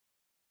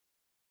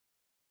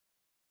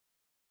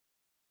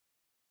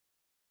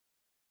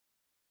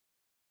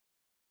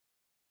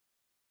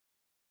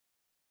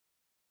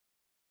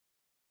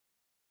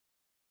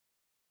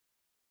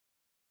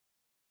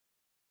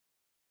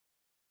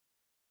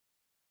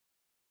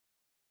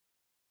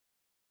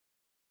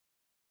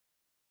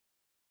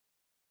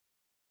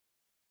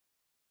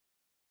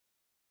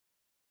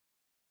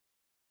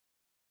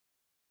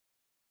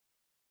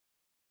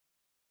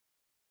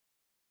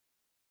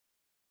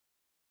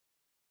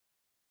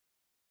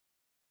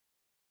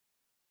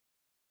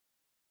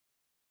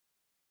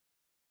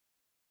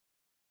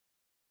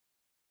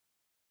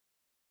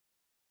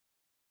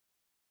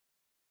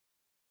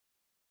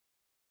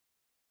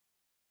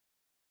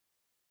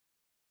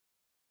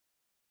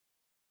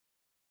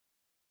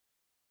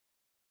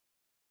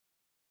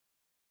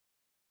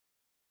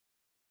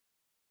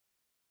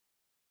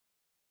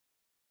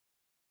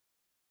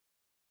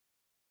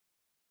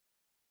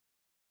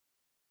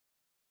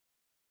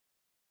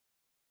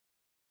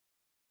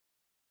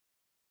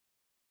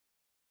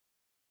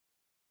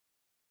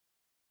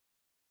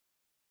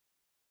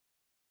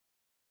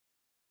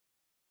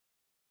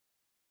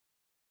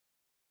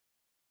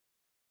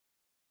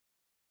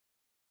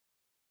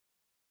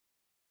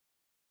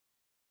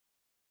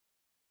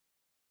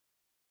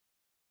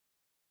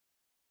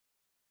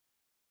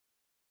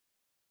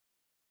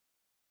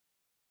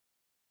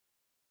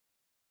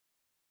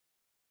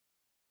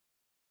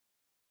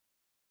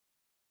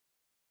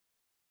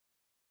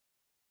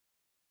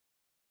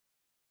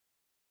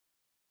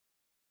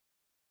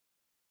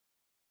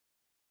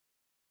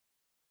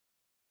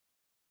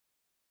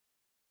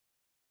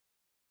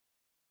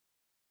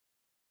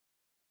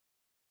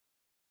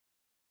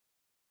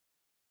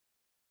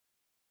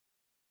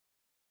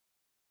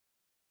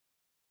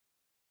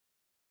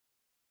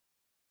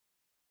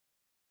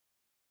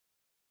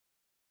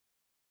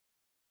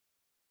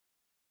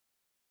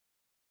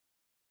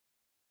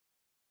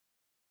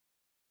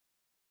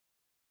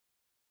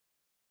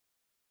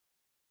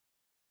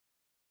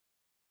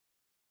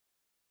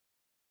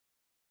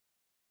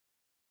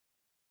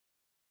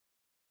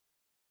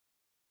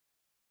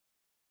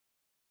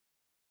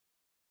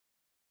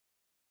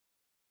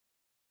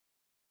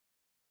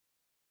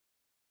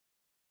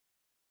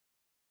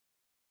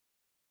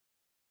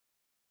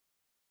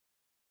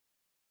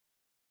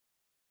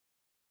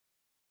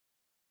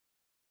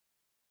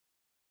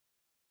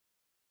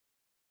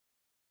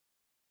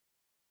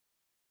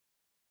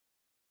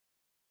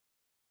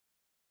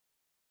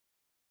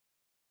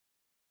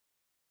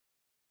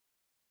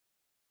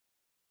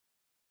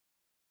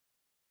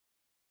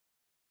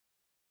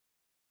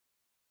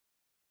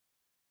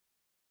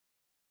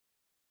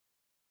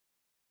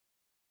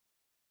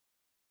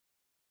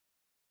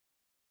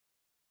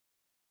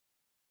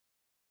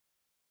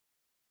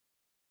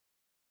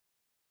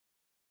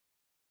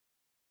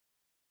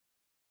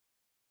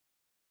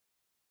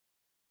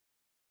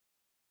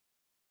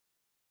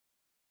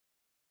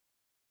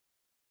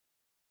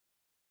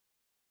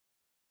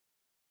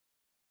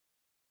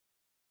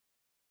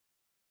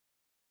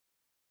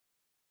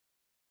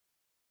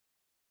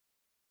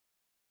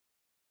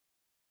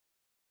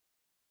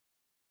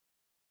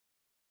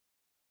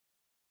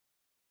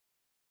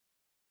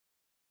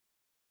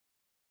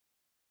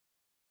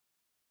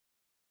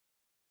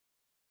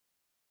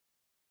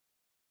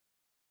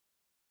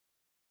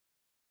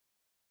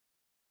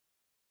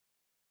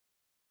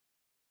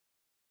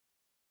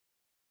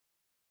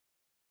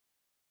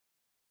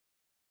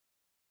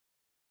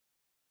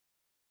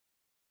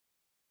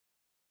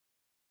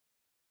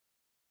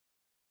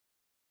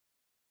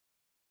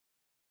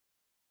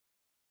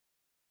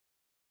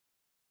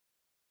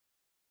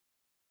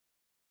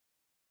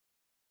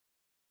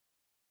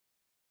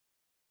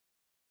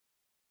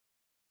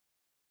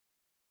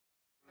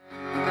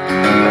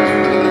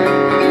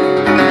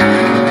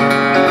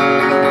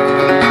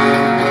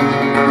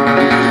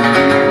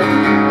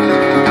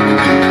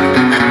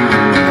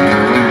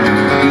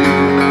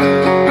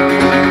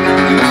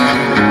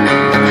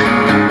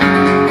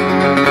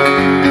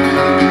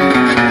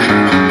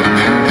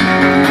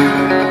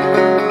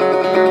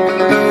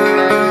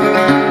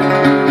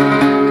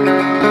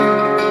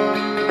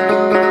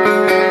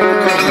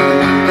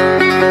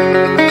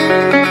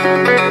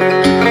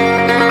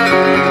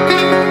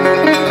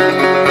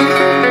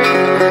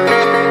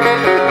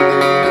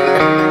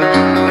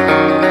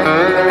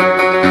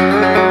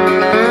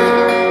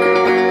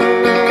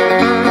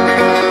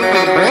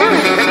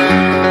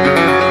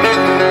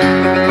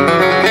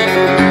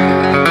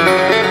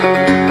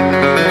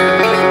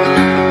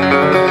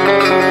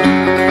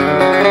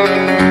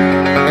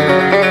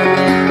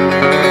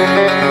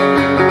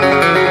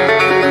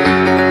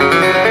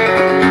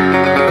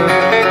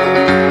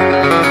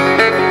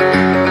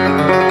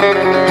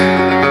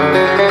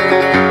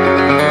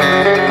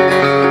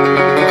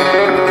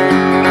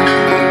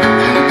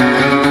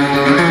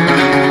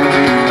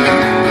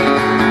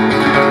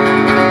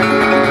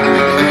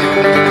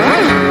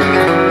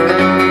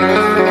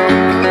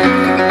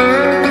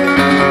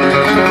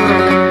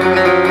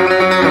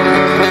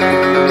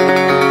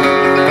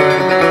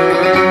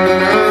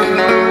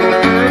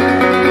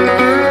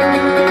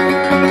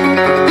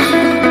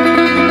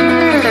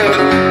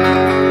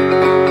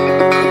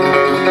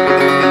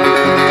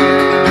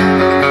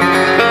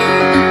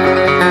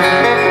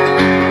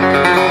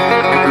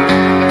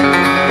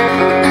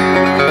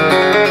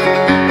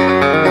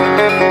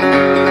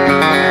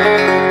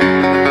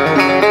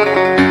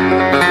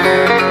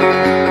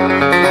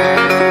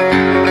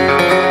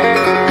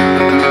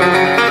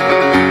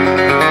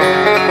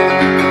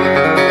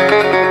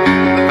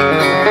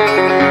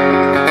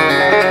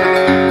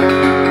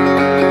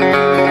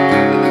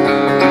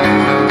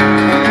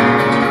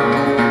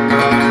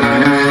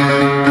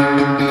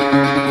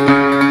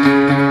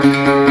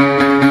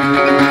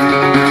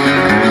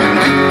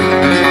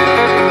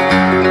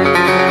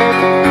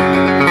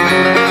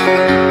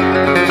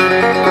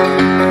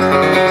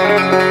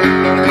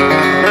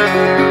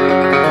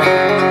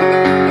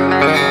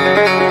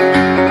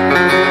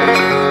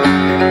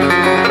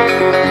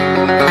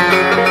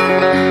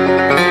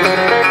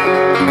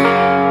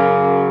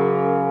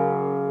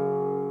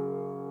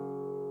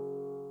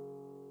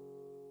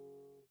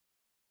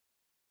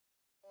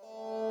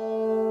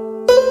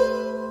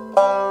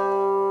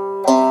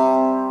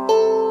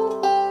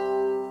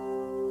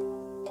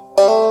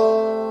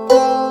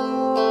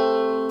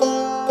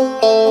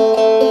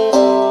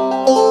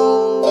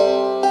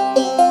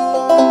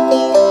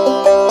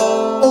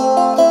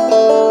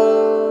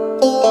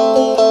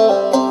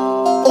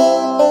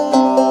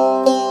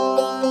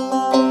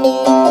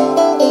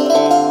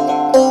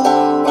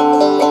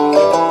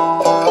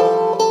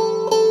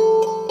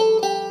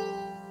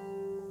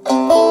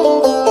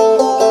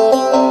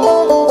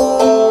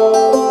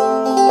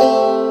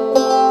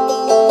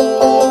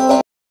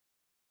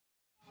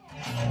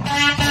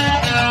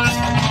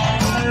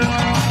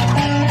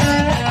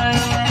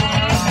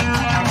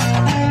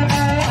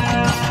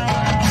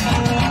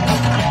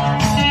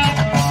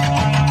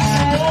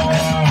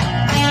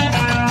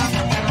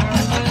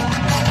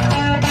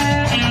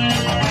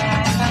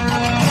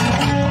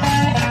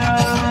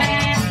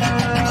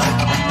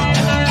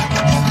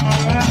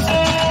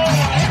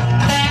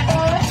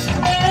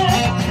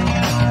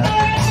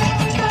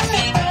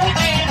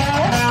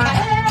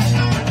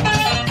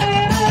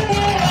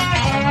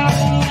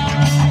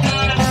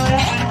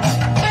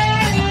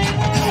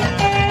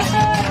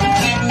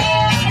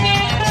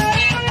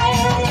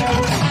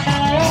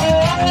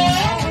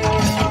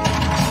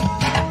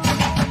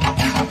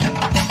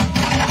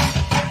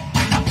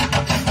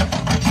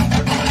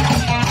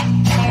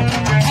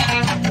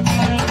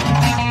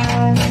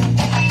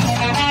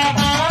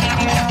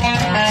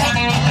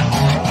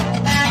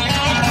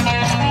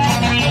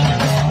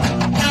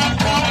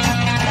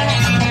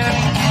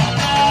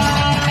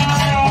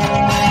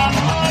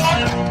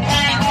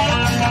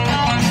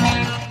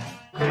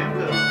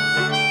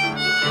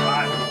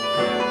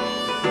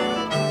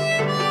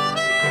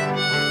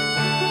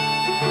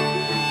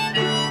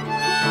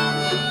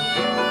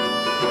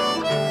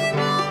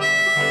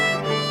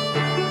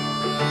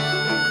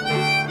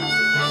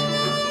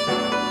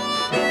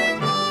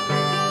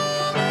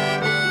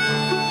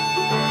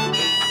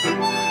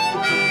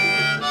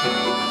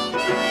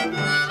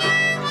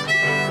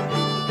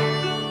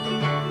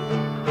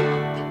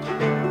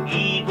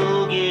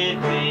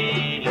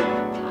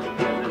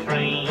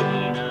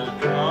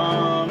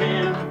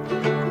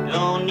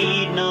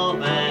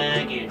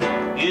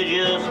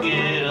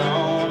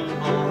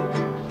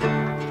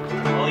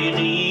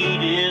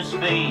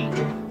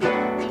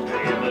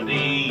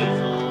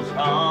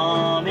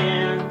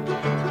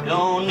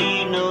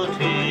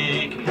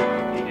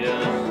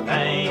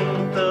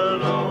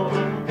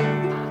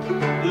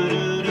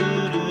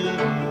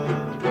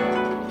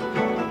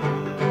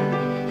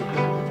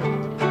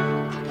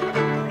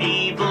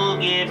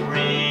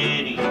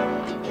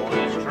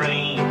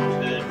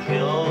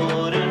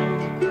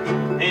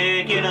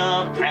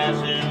of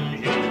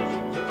passengers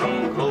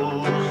from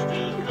coast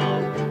to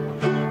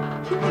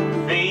coast.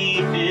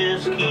 Faith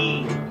is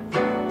key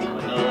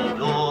when the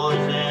doors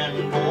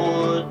and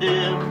board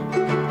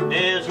them.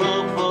 There's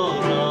hope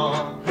for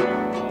all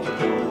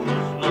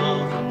those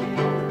loved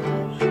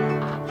ones.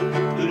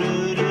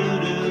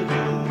 Do-do-do-do-do.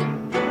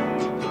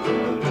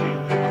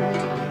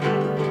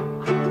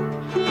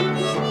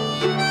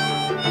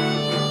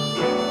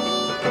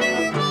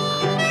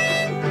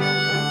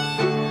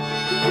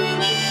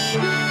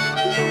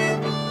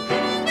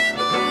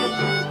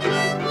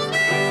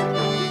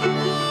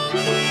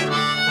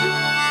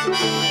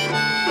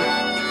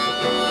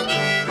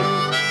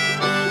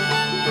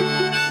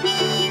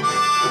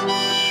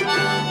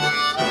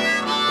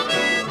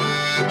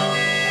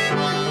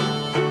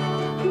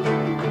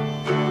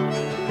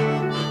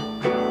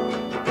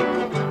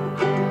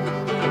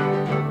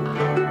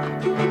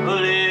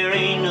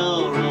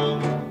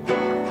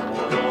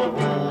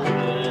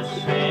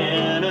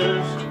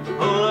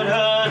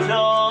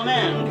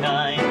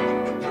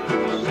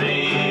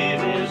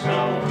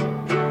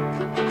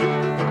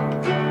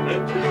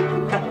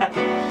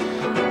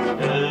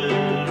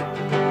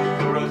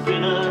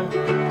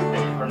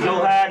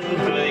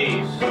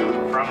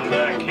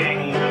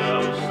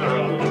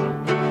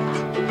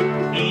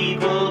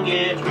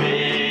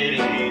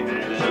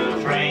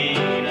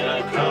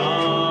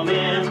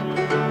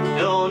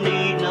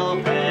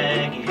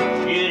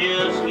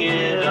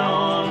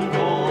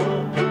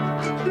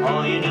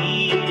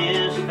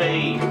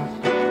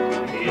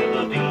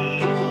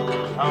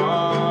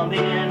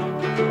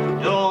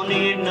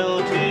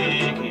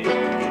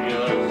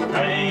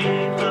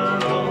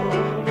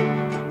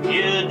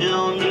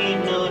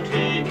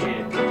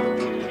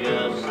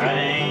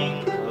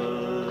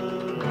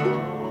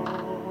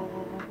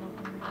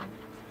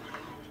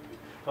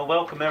 Well,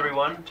 welcome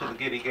everyone to the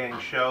Gitty Gang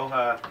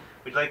Show.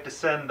 We'd like to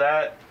send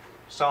that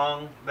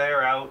song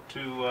there out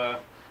to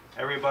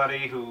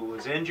everybody who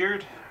was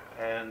injured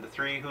and the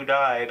 3 who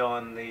died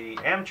on the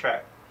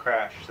Amtrak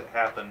crash that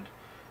happened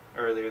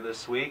earlier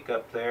this week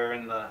up there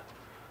in the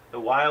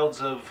wilds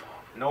of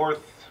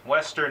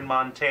northwestern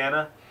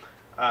Montana.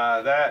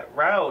 That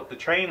route, the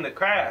train that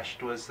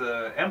crashed, was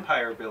the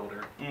Empire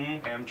Builder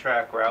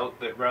Amtrak route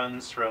that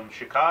runs from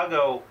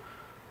Chicago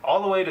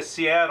all the way to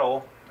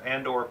Seattle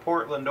and or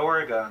Portland,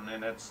 Oregon,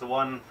 and it's the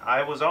one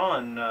I was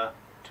on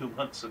 2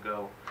 months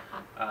ago,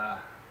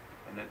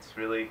 and it's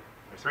really,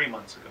 or 3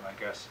 months ago, I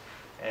guess,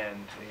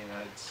 and you know,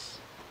 it's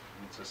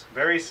a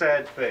very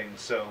sad thing.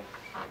 So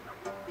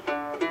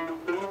our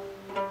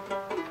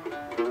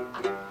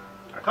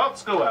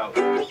thoughts go out.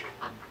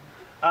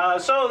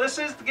 So this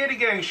is the Gitty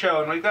Gang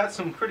Show, and we've got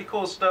some pretty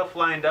cool stuff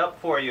lined up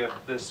for you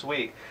this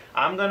week.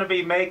 I'm going to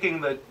be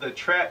making the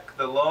trek,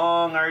 the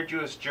long,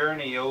 arduous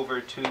journey over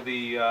to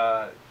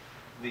the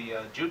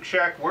Juke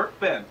Shack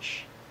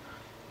workbench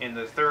in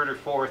the 3rd or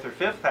 4th or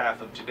 5th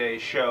half of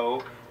today's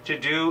show to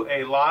do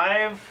a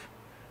live,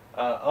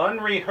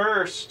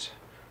 unrehearsed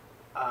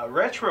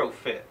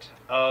retrofit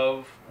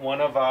of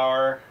one of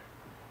our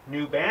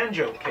new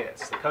banjo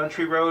kits, the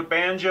Country Road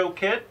Banjo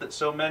Kit that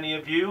so many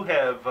of you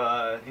have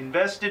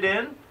invested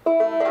in,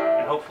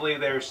 and hopefully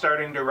they're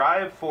starting to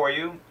arrive for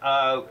you.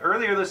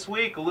 Earlier this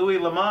week, Louis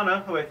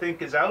Lamanna, who I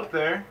think is out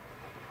there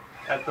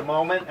at the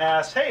moment,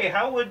 asked, hey,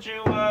 how would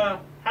you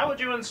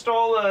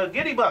install a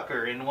giddy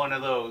bucker in one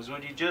of those?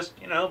 Would you just,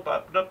 you know,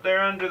 pop it up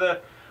there under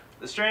the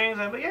strings?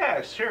 I'm like,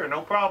 yeah, sure,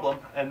 no problem.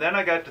 And then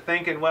I got to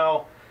thinking,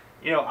 well,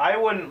 you know, I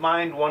wouldn't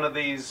mind one of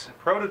these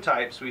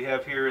prototypes we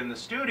have here in the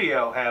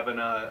studio having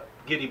a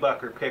giddy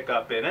bucker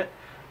pickup in it.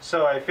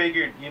 So I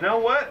figured, you know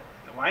what?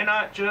 Why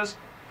not just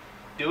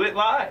do it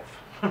live?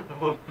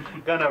 We're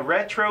gonna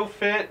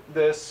retrofit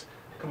this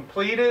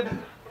completed,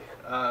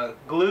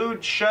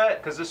 glued shut,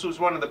 because this was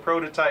one of the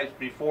prototypes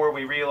before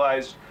we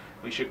realized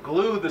we should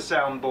glue the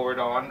soundboard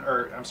on,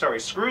 or I'm sorry,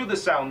 screw the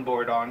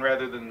soundboard on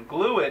rather than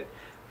glue it.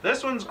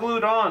 This one's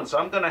glued on, so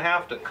I'm going to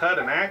have to cut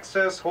an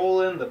access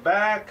hole in the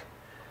back.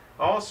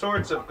 All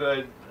sorts of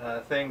good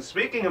things.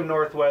 Speaking of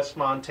Northwest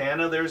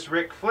Montana, there's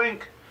Rick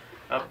Flink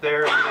up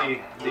there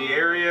in the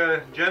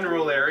area,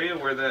 general area,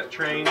 where that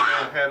train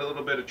had a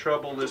little bit of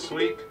trouble this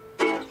week.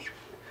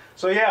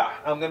 So yeah,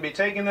 I'm going to be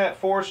taking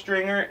that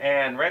 4-stringer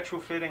and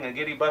retrofitting a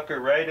giddy bucker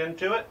right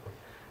into it.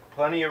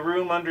 Plenty of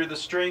room under the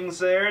strings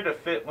there to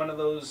fit one of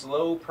those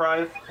low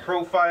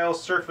profile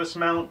surface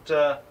mount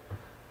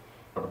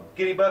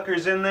giddy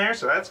buckers in there,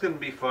 so that's going to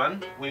be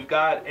fun. We've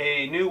got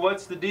a new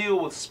What's the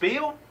Deal with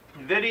Spiel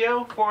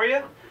video for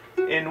you,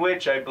 in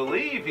which I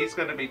believe he's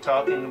going to be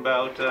talking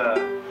about,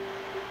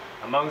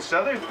 amongst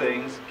other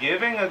things,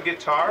 giving a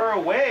guitar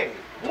away.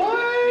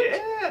 What?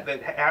 Yeah,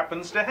 that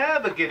happens to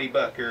have a giddy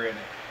bucker in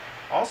it.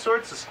 All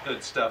sorts of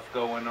good stuff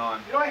going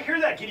on. You know, I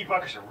hear that giddy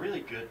bucker's a really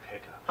good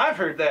pickup. I've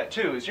heard that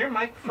too. Is your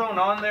microphone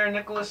on there,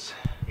 Nicholas?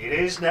 It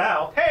is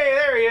now. Hey,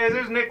 there he is.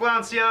 There's Nick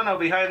Lanciano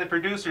behind the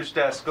producer's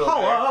desk over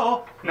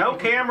Hello. there. No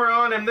camera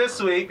on him this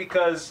week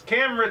because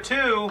camera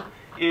 2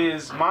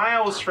 is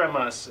miles from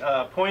us,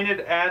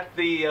 pointed at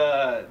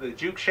the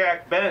Juke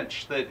Shack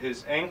bench that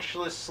is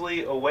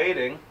anxiously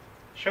awaiting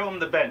Show him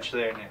the bench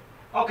there, Nick.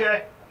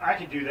 Okay, I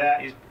can do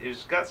that.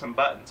 He's got some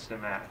buttons to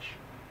match.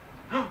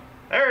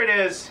 There it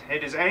is.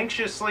 It is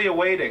anxiously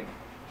awaiting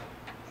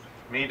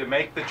me to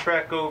make the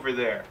trek over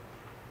there.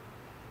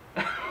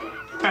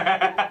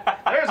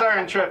 There's our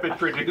intrepid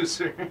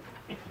producer.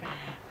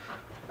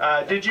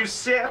 Did you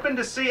happen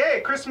to see,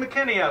 hey, Chris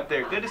McKinney out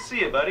there, good to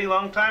see you, buddy,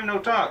 long time no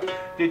talk.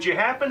 Did you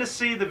happen to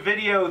see the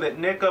video that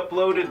Nick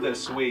uploaded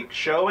this week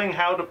showing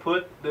how to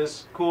put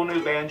this cool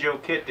new banjo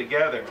kit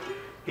together?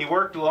 He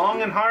worked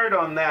long and hard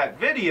on that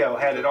video,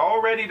 had it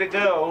all ready to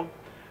go,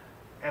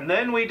 and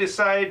then we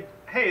decided,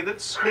 hey,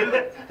 let's screw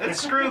the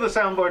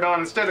soundboard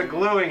on instead of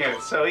gluing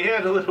it, so he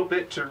had a little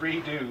bit to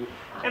redo.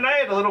 And I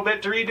had a little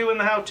bit to redo in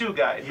the how-to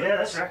guide. Yeah,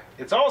 that's right.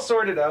 It's all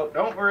sorted out,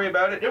 don't worry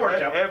about it. It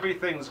worked out.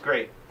 Everything's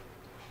great.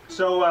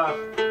 So,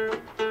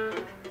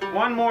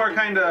 one more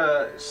kind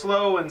of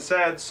slow and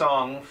sad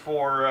song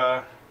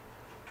for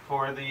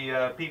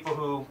the people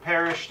who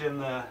perished in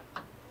the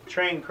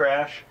train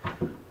crash.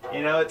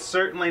 You know, it's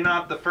certainly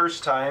not the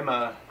first time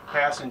a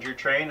passenger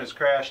train has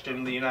crashed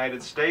in the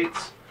United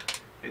States.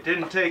 It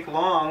didn't take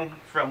long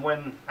from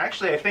when,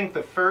 actually I think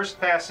the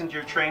first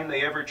passenger train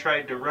they ever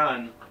tried to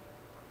run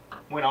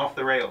went off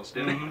the rails,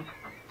 didn't it?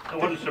 That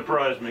wouldn't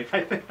surprise me.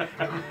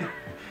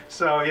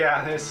 So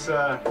yeah, this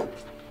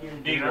You're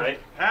indeed right.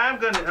 I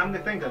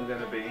think I'm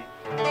gonna be.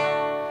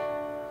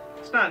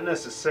 It's not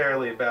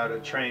necessarily about a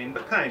train,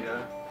 but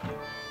kinda.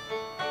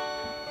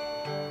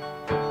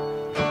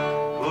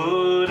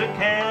 Put a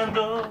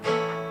candle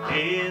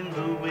in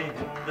the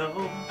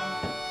window,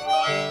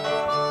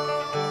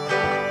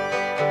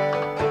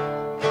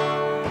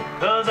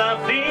 'cause I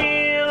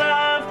feel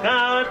I've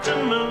got to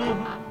move.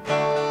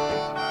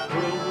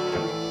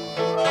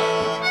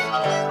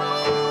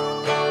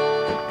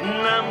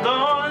 And I'm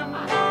gone,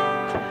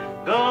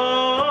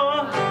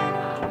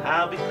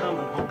 I'll be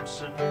coming home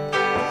soon.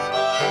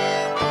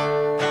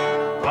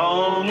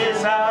 Long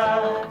as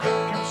I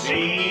can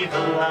see the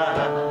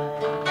light.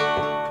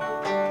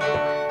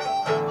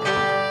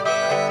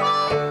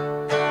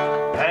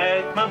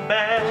 Pack my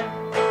bag,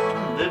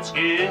 let's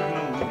get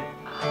moving.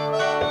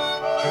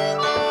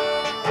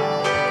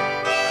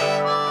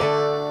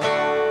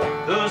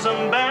 'Cause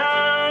I'm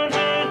bound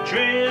to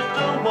drift a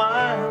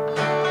while.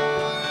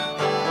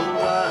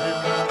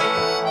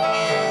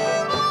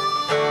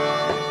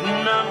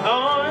 And I'm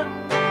gone,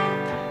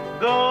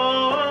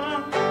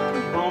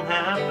 won't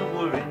have to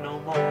worry no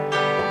more.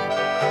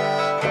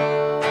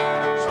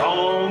 As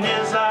long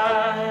as I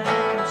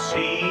can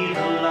see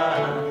the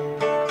light.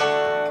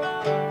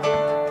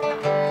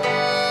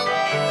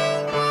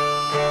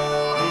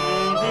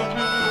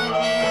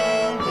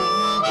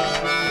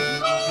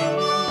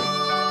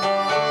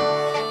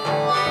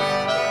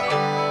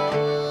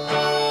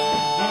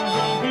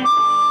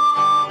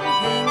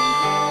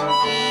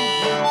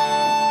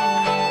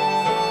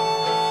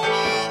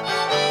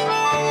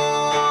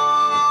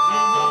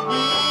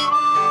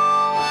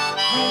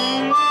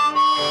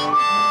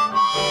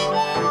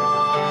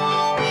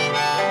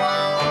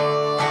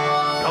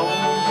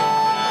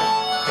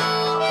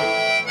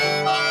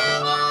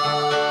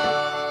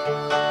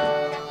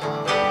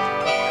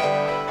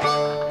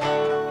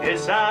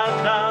 Guess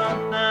I've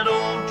done that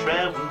old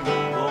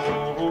traveling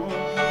alone.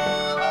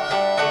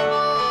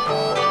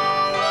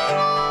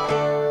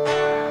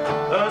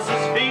 'Cause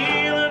this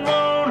feeling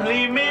won't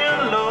leave me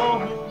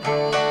alone.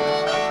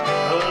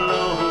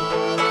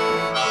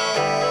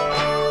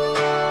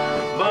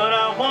 But I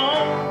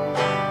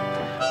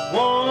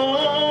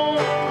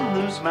won't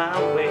lose my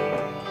way.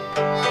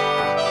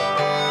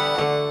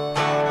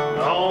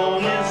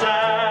 Long as I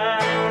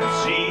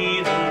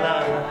see the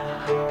light.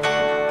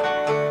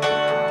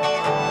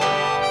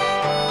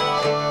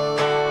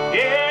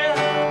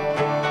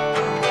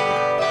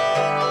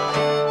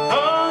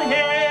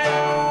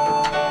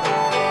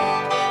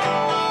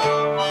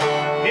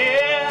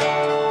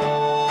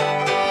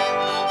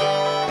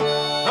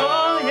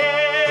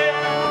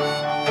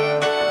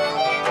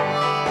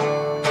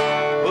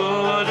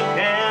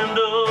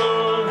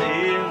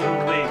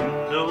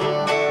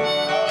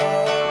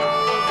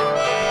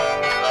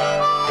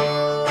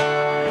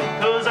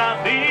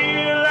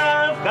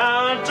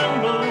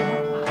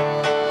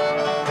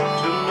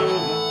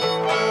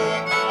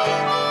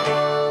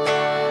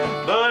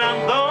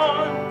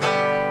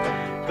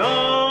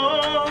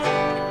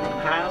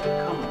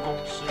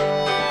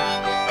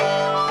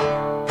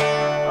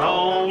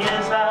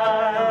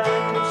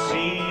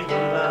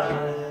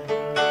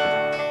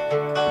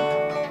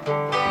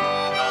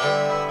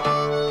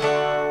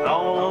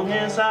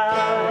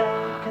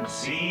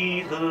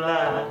 See the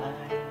light.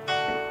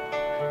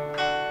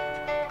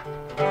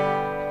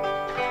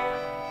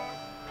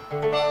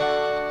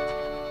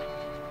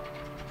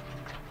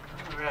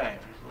 Alright,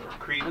 a little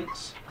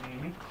Credence.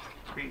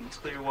 Credence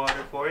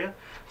Clearwater for you.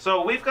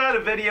 So we've got a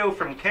video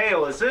from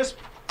Kale. Is this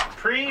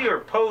pre or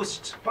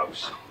post?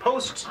 Post.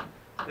 Post.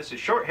 This is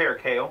short hair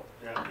Kale.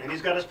 Yeah, and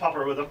he's got his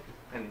pupper with him.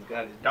 And he's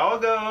got his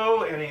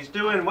doggo, and he's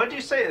doing, what'd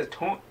you say, a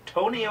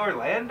Tony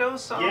Orlando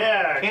song?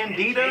 Yeah,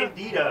 Candida?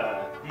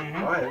 Candida.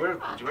 Boy,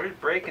 we're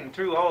breaking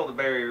through all the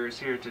barriers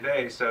here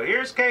today. So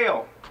here's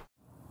Kale.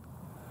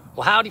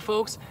 Well, howdy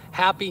folks.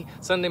 Happy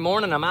Sunday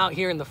morning. I'm out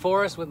here in the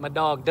forest with my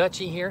dog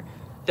Dutchie here.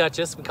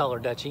 Duchess, we call her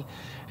Dutchie.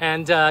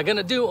 And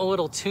gonna do a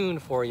little tune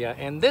for you.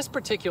 And this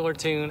particular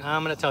tune,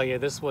 I'm gonna tell you,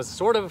 this was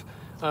sort of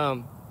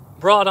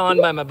brought on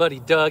by my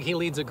buddy Doug. He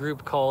leads a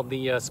group called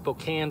the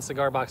Spokane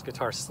Cigar Box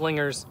Guitar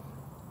Slingers.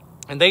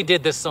 And they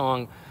did this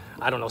song,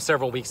 I don't know,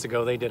 several weeks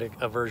ago. They did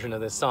a version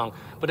of this song.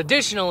 But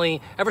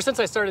additionally, ever since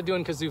I started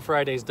doing Kazoo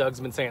Fridays, Doug's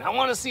been saying, I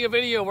want to see a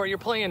video where you're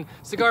playing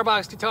cigar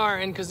box guitar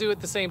and kazoo at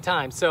the same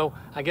time. So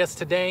I guess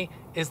today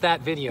is that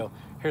video.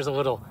 Here's a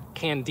little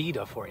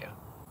Candida for you.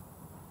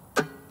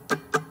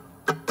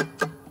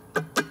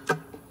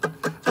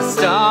 The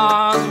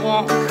stars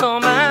won't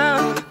come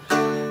out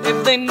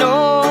if they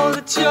know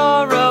that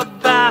you're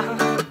about,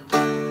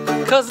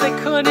 'cause they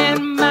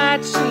couldn't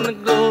match in the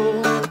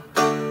glow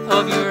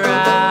of your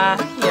eyes.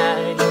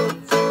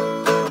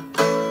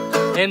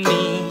 And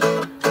me,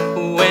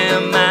 who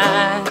am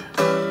I?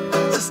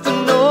 Just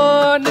an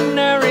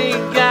ordinary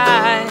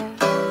guy,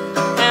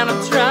 and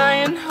I'm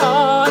trying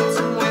hard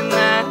to win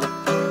that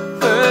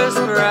first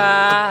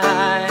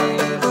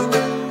prize.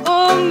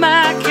 Oh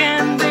my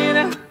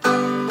Candida,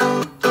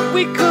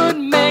 we could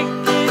make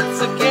it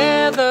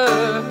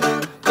together.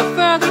 The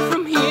further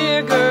from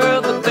here,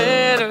 girl, the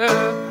better,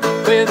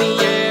 where the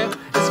air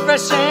is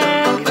fresh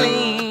and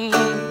clean.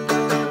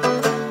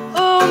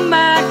 Oh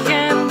my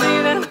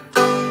Candida,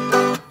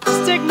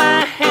 just take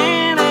my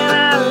hand and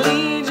I'll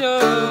lead you.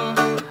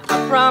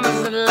 I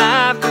promise that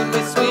life could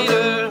be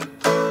sweeter,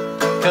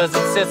 'cause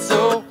it said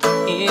so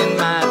in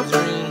my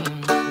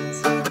dreams.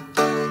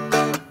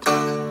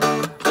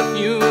 The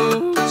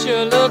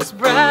future looks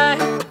bright.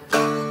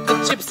 The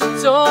gypsy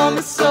told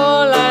me so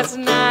last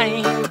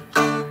night,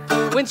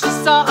 when she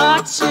saw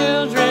our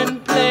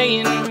children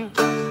playing in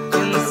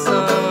the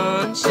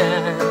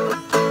sunshine.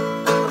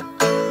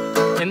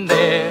 And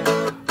there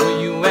were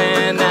you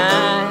and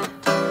I,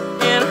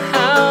 in a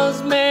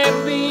house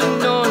maybe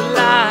no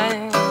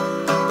lie,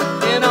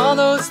 and all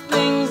those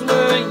things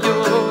were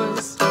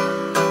yours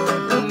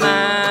and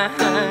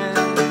mine.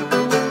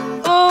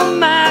 Oh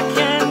my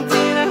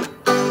Candida,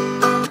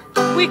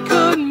 we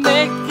could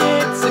make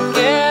it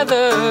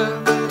together.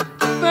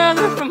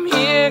 Further from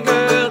here,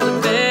 girl, the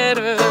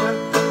better,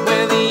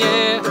 where the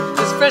air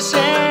is fresh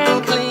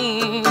and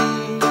clean.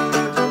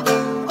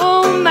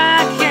 Oh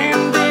my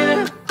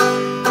Candida,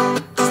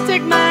 just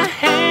take my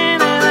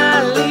hand and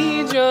I'll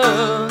lead you.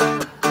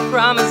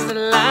 Promise that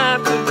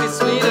life could be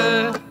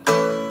sweeter,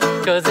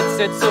 'cause it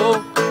said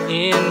so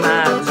in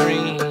my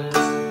dreams.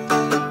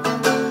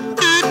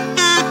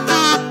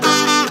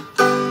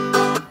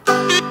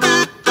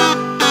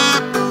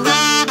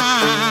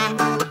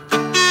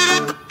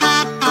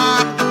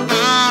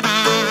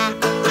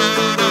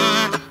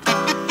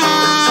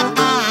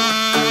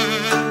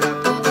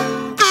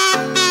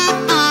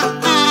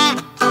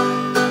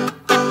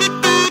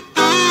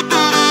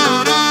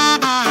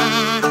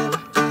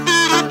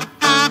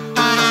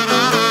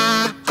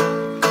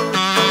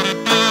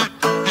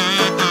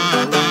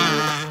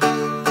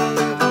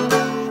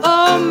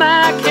 Oh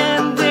my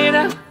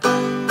Candida,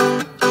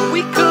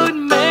 we could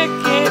make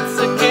it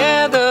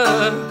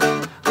together.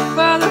 The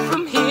further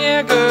from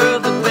here, girl,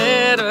 the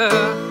better,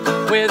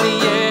 where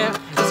the air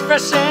is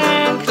fresh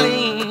and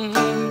clean.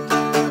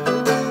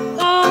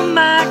 Oh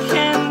my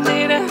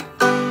Candida,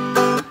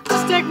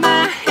 just take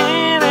my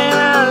hand and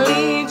I'll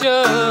lead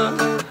you.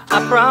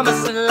 I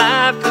promise that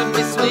life could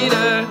be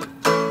sweeter,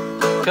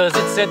 'cause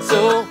it said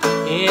so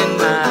in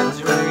my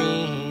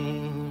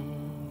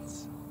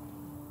dreams.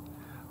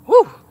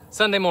 Woo!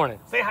 Sunday morning.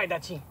 Say hi,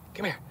 Dutchie.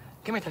 Come here.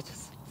 Come here,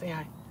 Duchess. Say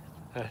hi.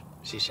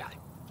 She's shy.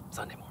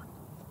 Sunday morning.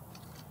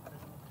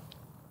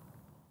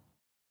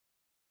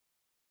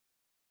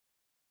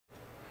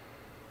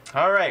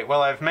 All right,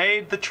 well, I've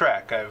made the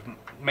trek. I've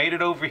made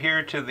it over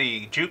here to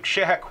the Juke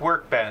Shack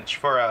workbench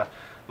for a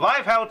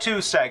live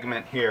how-to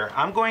segment here.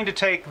 I'm going to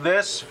take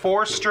this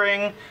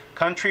 4-string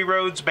Country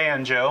Roads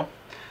banjo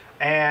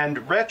and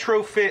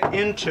retrofit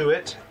into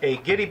it a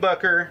Gitty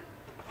Bucker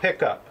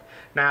pickup.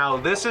 Now,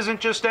 this isn't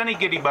just any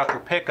Gitty Bucker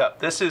pickup.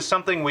 This is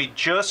something we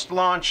just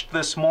launched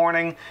this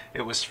morning.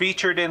 It was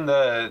featured in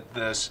the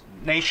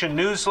Nation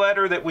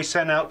newsletter that we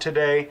sent out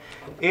today.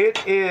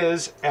 It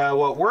is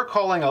what we're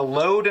calling a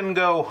load and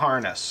go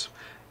harness.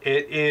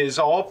 It is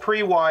all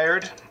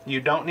pre-wired.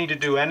 You don't need to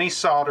do any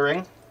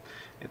soldering.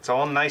 It's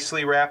all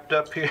nicely wrapped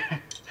up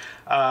here.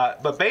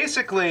 But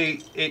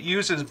basically, it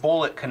uses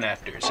bullet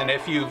connectors. And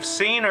if you've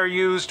seen or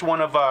used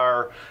one of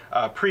our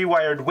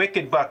pre-wired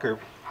Wicked Bucker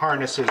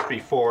harnesses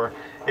before,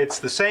 it's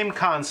the same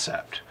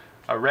concept.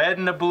 A red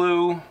and a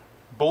blue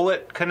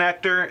bullet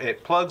connector,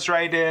 it plugs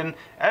right in.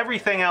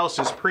 Everything else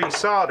is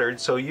pre-soldered,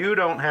 so you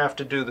don't have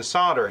to do the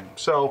soldering.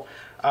 So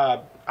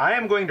I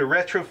am going to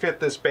retrofit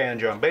this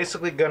banjo. I'm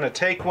basically going to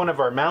take one of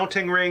our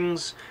mounting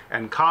rings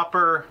and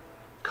copper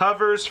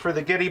covers for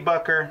the Gitty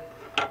Bucker,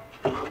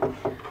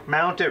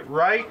 Mount it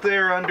right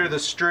there under the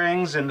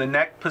strings in the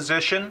neck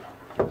position.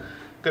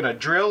 Gonna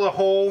drill a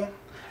hole,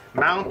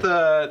 mount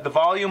the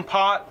volume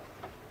pot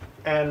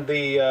and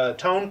the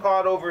tone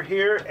pot over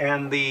here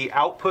and the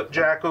output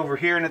jack over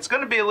here, and it's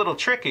gonna be a little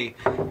tricky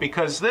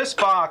because this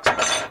box,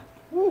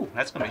 ooh,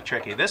 that's gonna be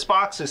tricky. This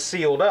box is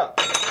sealed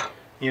up.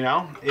 You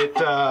know,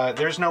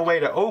 there's no way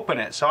to open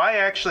it, so I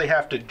actually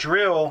have to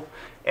drill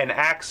an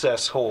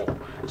access hole.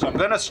 So I'm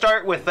gonna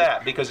start with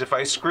that, because if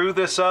I screw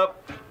this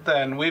up,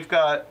 then we've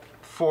got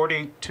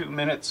 42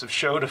 minutes of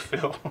show to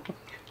fill.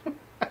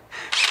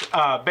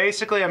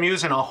 Basically, I'm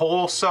using a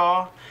hole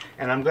saw,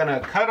 and I'm gonna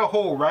cut a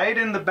hole right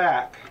in the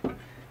back,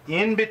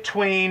 in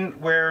between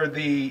where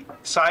the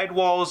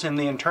sidewalls and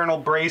the internal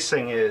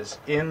bracing is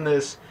in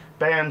this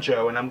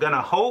banjo, and I'm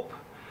gonna hope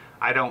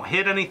I don't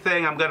hit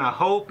anything. I'm gonna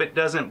hope it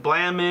doesn't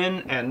blam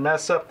in and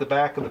mess up the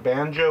back of the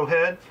banjo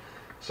head.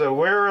 So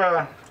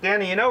we're,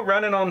 Danny, you know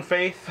running on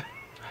faith?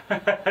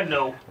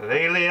 No.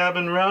 Lately I've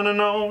been running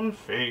on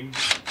faith.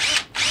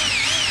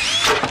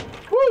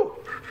 Woo!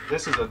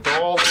 This is a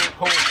dull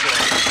hole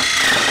saw.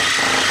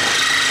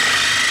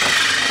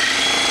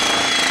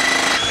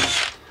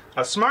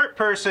 A smart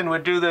person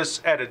would do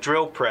this at a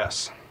drill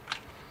press.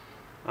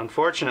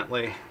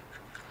 Unfortunately,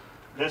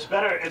 It's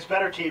better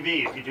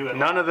TV if you do it.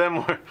 none of them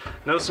were,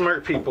 no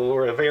smart people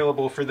were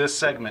available for this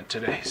segment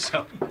today,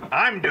 so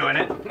I'm doing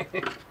it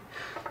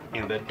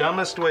in the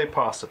dumbest way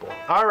possible.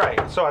 All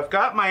right, so I've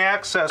got my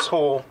access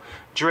hole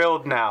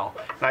drilled now,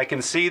 and I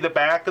can see the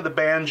back of the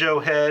banjo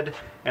head,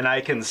 and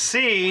I can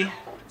see,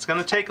 it's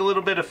gonna take a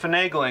little bit of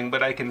finagling,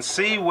 but I can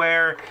see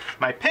where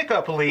my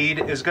pickup lead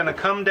is gonna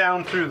come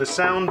down through the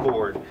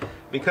soundboard,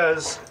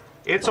 because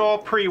it's all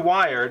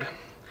pre-wired,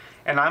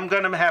 and I'm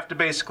gonna have to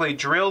basically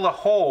drill a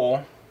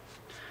hole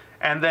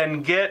and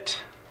then get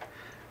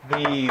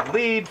the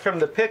lead from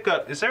the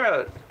pickup. Is there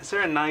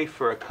a knife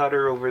or a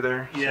cutter over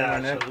there? Yeah,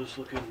 somewhere, so Nick? I was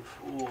looking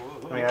for...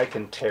 I mean, I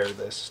can tear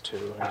this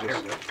too.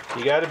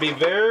 You got to be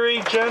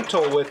very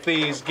gentle with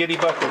these Gitty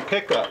Bucket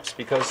pickups,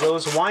 because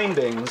those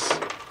windings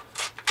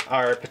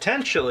are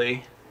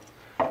potentially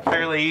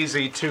fairly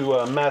easy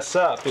to mess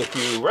up if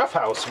you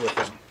roughhouse with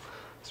them.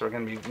 So we're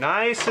going to be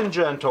nice and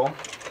gentle.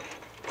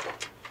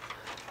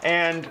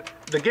 And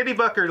the Gitty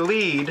Bucket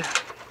lead,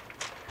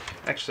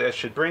 actually I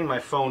should bring my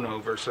phone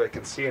over so I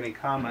can see any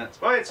comments.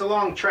 Well, it's a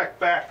long trek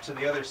back to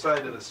the other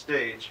side of the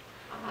stage,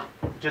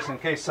 just in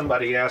case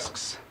somebody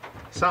asks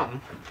something.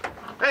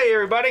 Hey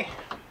everybody,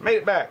 made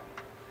it back.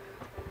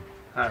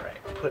 All right,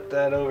 put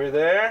that over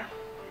there.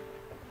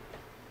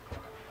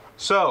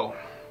 So,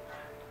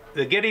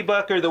 the Gitty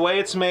Bucket, the way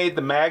it's made,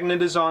 the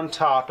magnet is on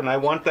top, and I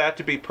want that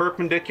to be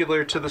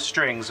perpendicular to the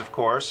strings, of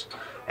course.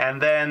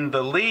 And then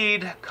the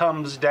lead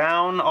comes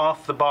down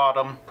off the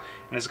bottom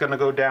and is going to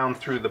go down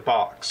through the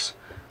box.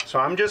 So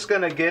I'm just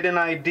going to get an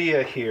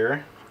idea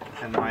here,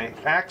 and my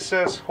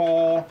access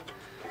hole,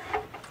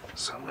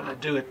 so I'm going to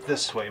do it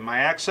this way. My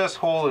access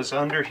hole is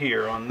under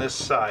here on this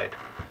side.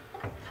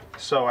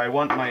 So I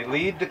want my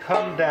lead to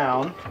come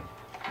down,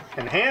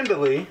 and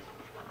handily,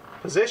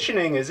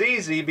 positioning is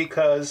easy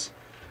because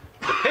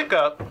the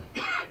pickup,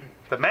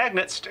 the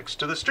magnet sticks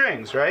to the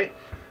strings, right?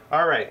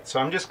 All right, so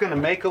I'm just going to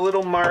make a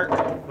little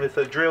mark with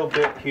a drill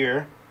bit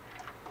here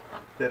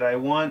that I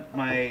want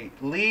my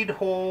lead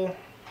hole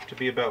to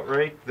be about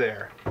right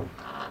there.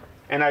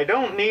 And I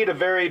don't need a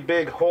very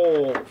big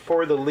hole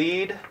for the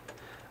lead,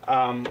 so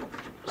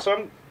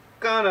I'm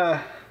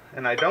gonna,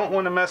 and I don't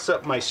want to mess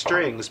up my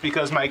strings,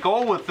 because my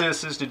goal with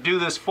this is to do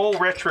this full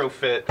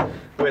retrofit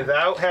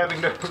without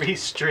having to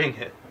restring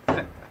it.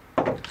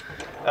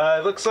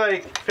 It looks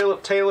like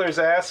Philip Taylor's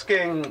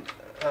asking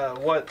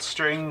what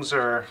strings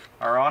are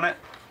on it.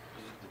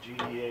 The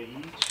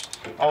GDAE.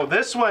 Oh,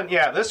 this one,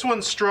 yeah, this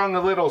one's strung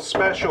a little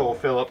special,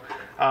 Philip.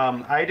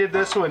 I did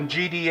this one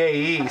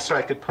GDAE so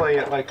I could play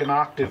it like an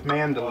octave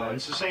mandolin.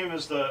 It's the same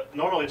as the,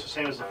 normally it's the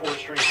same as the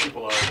 4-string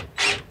people are.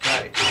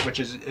 Right, which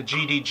is a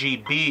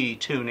GDGB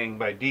tuning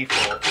by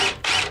default.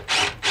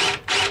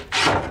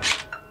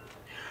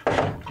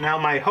 Now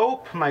my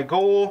hope, my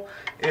goal,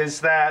 is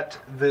that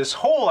this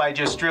hole I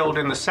just drilled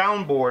in the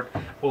soundboard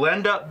will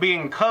end up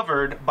being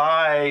covered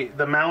by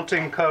the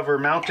mounting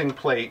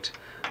plate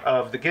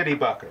of the Gitty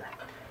Bucket.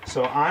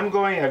 So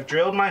I've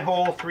drilled my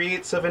hole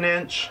 3/8 of an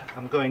inch.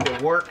 I'm going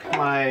to work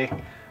my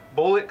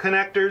bullet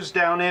connectors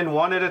down in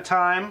one at a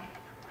time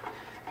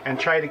and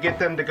try to get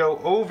them to go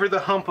over the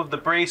hump of the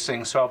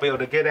bracing, so I'll be able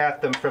to get at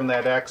them from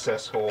that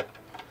access hole.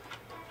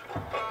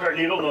 Or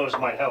needle nose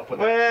might help with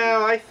that.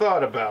 Well, I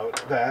thought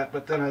about that,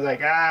 but then I was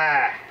like,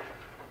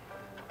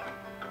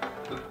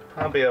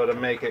 I'll be able to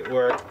make it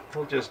work.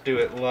 We'll just do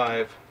it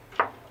live.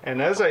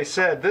 And as I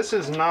said, this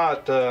is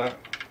not,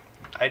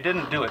 I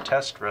didn't do a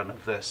test run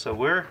of this, so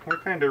we're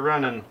kind of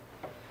running,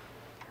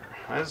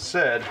 as I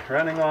said,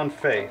 running on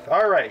faith.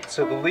 All right,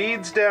 so the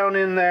lead's down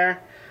in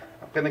there.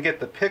 I'm going to get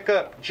the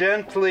pickup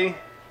gently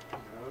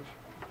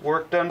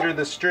worked under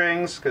the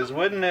strings, because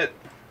wouldn't it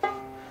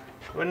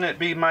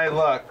be my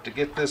luck to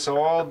get this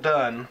all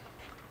done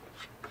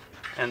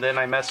and then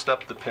I messed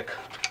up the pickup.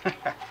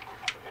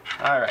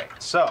 All right,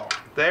 so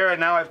there, and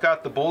now I've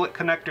got the bullet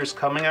connectors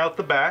coming out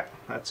the back.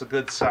 That's a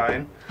good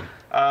sign.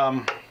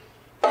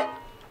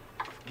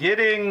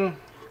 Getting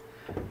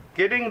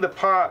the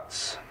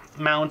pots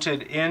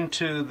mounted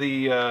into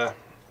the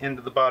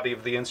body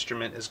of the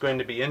instrument is going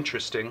to be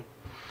interesting,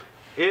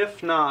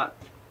 if not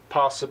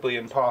possibly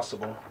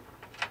impossible.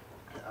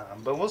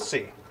 But we'll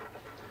see.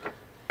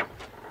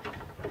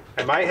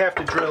 I might have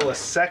to drill a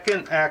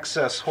second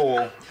access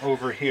hole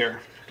over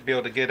here to be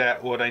able to get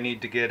at what I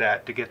need to get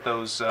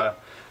those,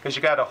 because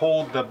you got to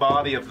hold the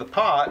body of the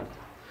pot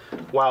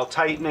while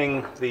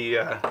tightening these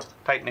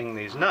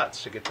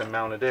nuts to get them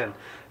mounted in.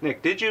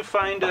 Nick, did you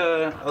find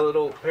a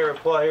little pair of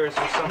pliers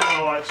or something?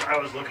 No, I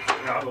was looking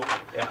for it.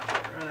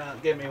 Yeah.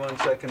 Give me one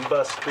second.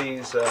 Bust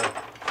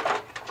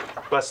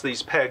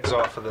these pegs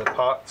off of the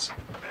pots.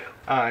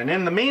 And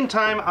in the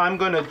meantime, I'm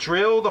going to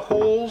drill the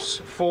holes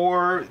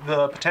for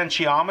the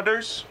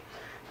potentiometers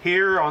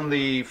here on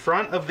the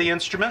front of the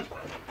instrument.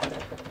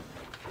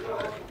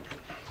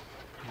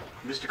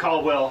 Mr.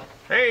 Caldwell.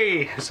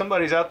 Hey,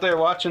 somebody's out there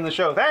watching the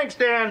show. Thanks,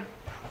 Dan.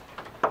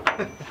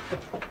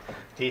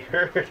 He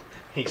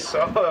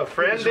saw a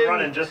friend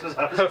running just as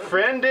I was a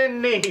friend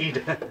in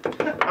need.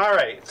 All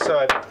right, so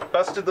I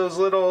busted those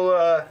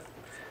little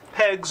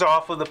pegs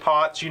off of the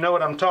pots. You know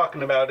what I'm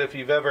talking about if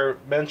you've ever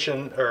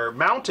mentioned or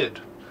mounted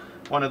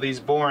one of these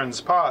Bourne's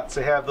pots.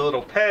 They have the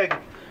little peg,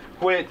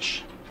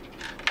 which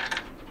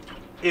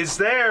is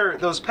there.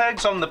 Those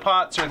pegs on the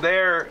pots are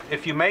there.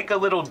 If you make a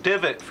little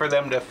divot for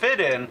them to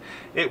fit in,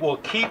 it will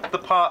keep the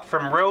pot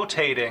from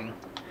rotating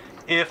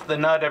if the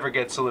nut ever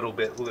gets a little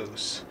bit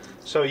loose.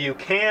 So you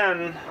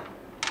can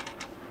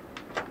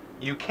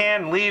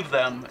leave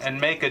them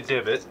and make a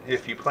divot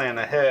if you plan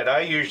ahead. I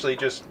usually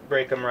just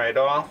break them right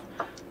off.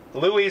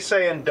 Louis is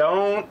saying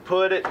don't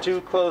put it too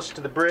close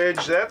to the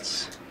bridge.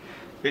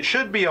 It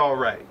should be all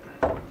right.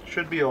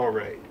 Should be all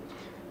right.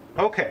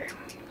 Okay,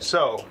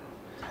 so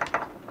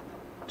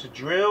to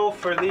drill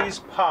for these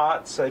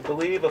pots, I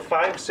believe a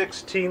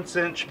 5/16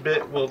 inch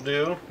bit will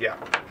do. Yeah.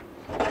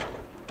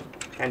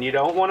 And you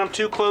don't want them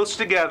too close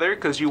together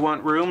because you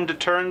want room to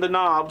turn the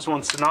knobs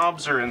once the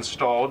knobs are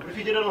installed. What if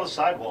you did it on the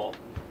sidewall?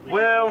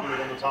 Well,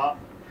 on the top?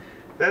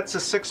 That's a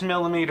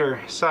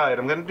 6mm side.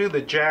 I'm going to do the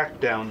jack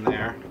down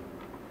there.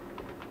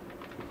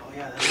 Oh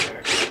yeah, that's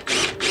there.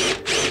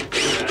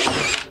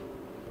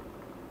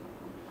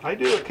 I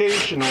do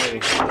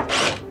occasionally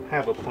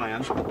have a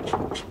plan.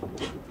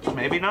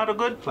 Maybe not a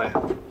good plan.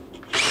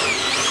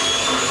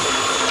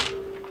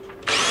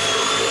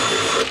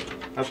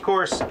 Of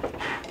course,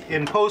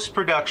 in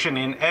post-production,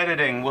 in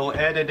editing, we'll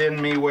edit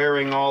in me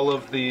wearing all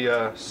of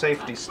the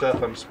safety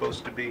stuff I'm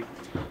supposed to be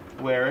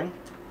wearing.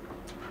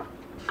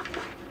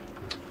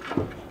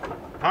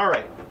 All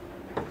right.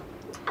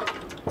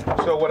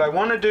 So what I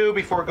want to do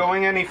before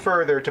going any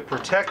further to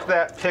protect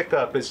that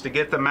pickup is to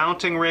get the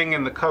mounting ring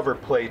and the cover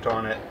plate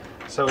on it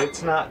so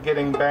it's not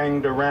getting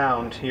banged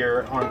around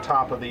here on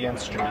top of the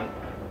instrument.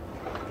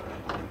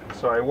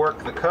 So I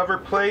work the cover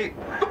plate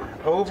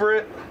over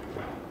it,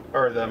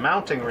 or the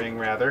mounting ring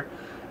rather,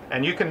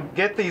 and you can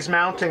get these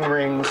mounting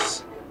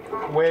rings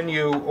when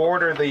you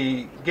order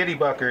the Gitty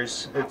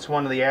Buckers. It's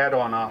one of the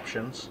add-on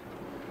options.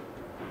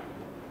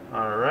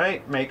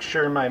 Alright, make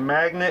sure my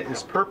magnet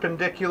is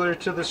perpendicular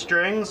to the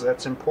strings.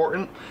 That's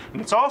important.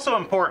 And it's also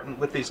important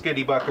with these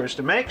Gitty Buckers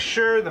to make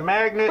sure the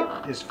magnet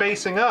is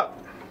facing up,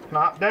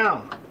 not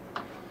down.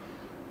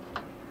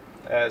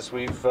 As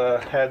we've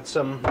had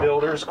some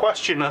builders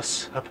question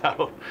us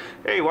about,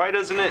 hey, why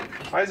is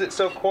it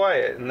so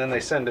quiet? And then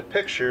they send a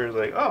picture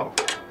like, oh,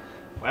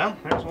 well,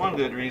 there's one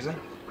good reason.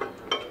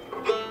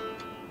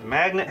 The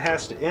magnet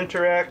has to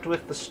interact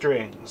with the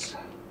strings.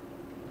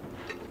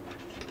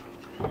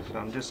 So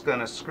I'm just going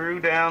to screw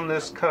down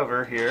this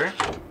cover here.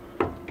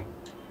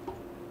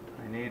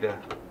 I need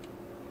an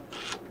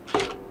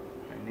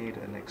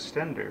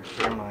extender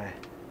for my...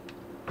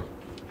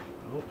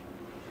 Oh.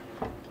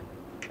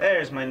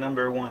 There's my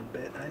number 1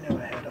 bit. I knew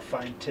I had a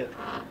fine tip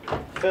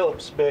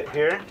Phillips bit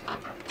here.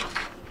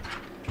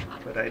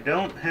 But I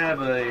don't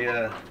have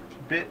a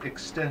bit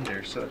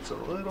extender, so it's a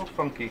little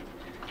funky.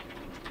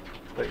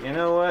 But you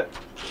know what?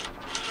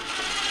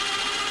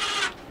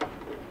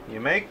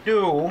 You make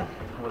do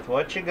with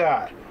what you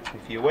got.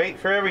 If you wait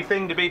for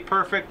everything to be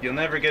perfect, you'll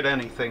never get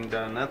anything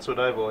done. That's what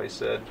I've always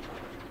said.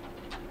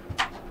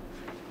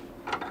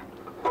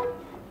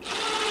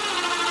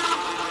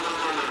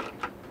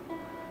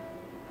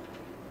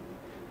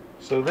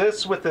 So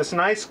this, with this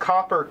nice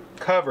copper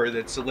cover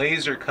that's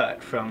laser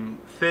cut from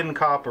thin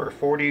copper,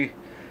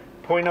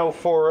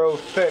 40.040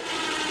 thick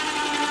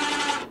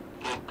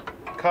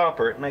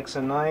copper, it makes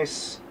a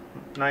nice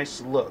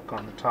look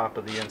on the top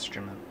of the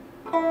instrument.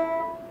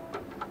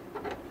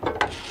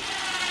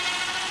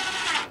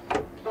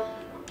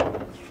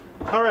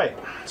 Alright,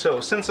 so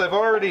since I've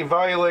already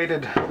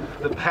violated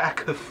the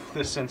back of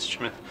this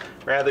instrument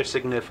rather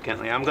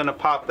significantly, I'm going to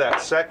pop that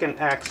second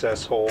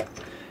access hole.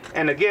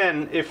 And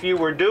again, if you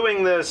were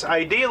doing this,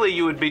 ideally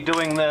you would be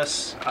doing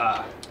this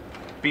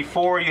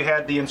before you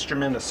had the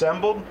instrument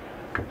assembled,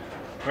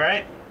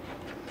 right?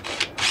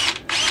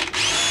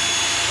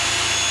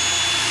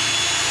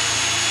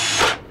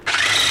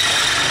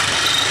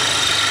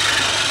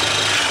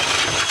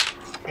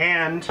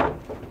 and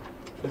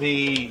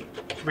the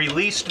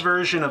released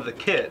version of the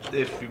kit.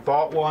 If you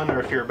bought one or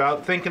if you're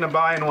about thinking of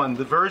buying one,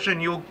 the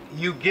version you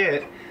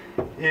get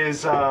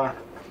is the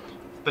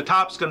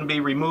top's going to be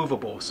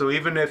removable. So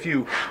even if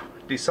you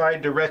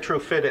decide to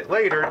retrofit it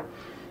later,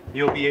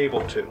 you'll be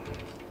able to.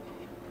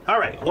 All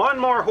right, one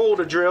more hole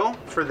to drill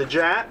for the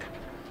jack.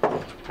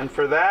 And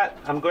for that,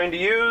 I'm going to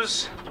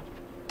use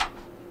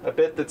a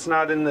bit that's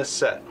not in this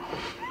set.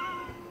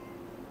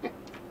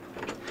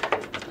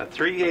 A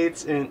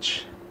 3/8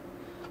 inch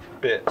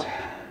bit.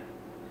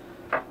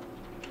 I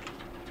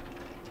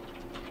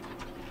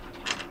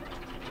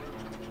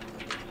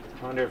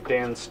wonder if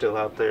Dan's still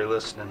out there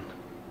listening.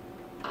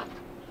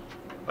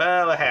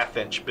 Well, a 1/2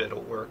 inch bit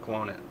will work,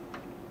 won't it?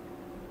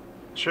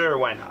 Sure,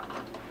 why not?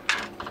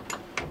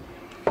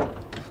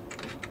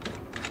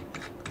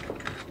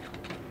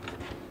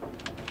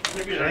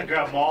 Maybe you should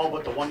grab them all,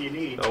 but the one you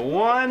need. The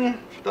one.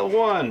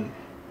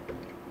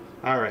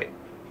 All right,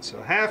 so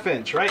 1/2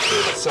 inch right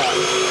through the side.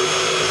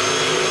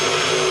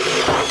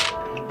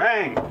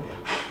 Bang.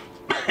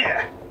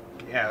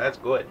 Yeah, that's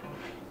good.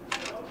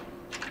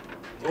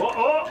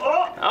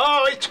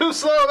 Oh, he's too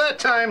slow that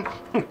time.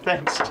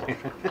 Thanks, Dan.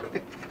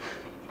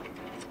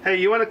 Hey,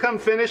 you want to come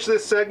finish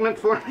this segment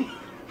for me?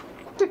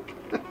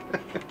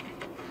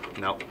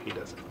 No, he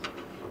doesn't.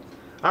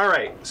 All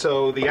right,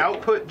 so the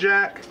output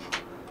jack.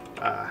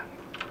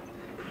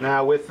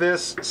 Now with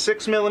this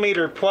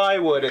 6mm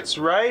plywood, it's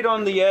right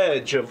on the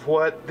edge of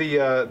what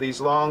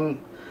these long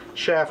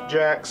shaft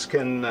jacks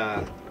can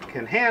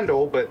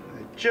handle, but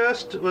it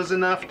just was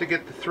enough to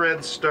get the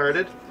threads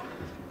started.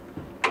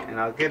 And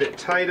I'll get it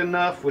tight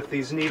enough with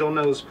these needle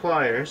nose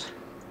pliers.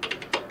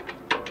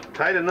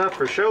 Tight enough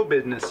for show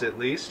business at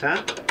least,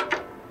 huh?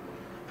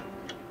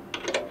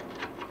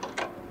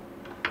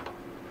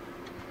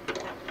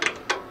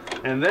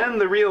 And then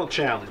the real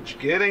challenge,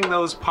 getting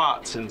those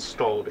pots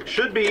installed. It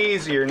should be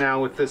easier now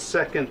with this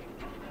second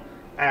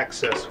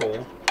access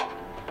hole.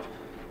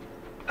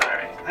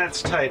 Alright,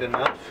 that's tight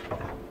enough.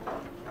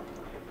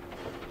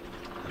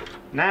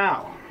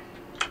 Now,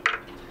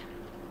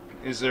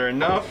 is there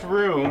enough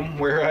room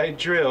where I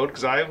drilled?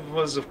 Because I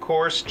was, of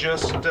course,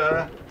 just kind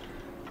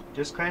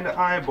of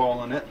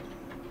eyeballing it.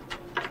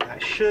 I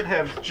should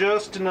have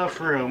just enough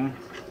room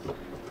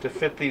to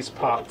fit these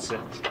pots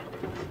in.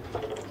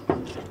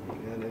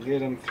 Get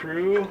them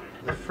through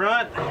the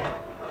front.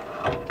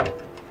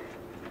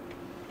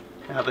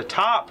 Now the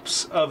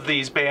tops of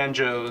these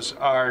banjos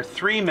are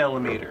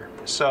 3mm,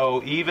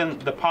 so even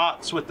the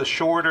pots with the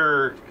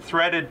shorter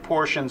threaded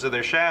portions of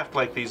their shaft,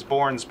 like these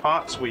Bourne's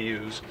pots we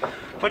use,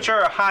 which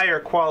are a higher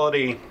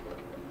quality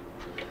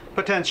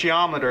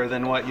potentiometer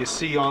than what you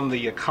see on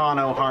the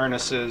Econo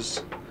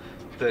harnesses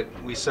that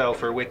we sell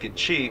for wicked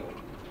cheap.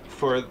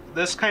 For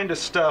this kind of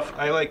stuff,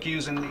 I like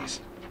using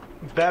these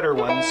better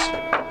ones.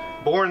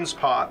 Bourne's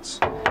pots.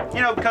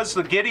 You know, because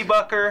the Gitty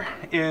Bucker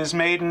is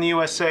made in the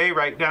USA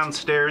right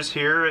downstairs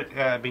here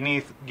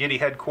beneath Gitty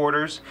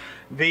headquarters.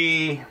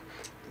 We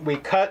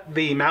cut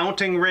the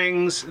mounting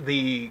rings,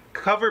 the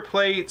cover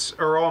plates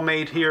are all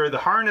made here, the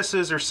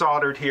harnesses are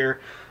soldered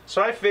here.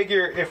 So I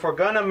figure if we're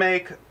gonna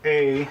make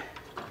a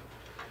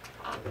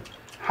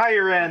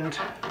higher end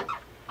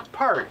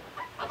part,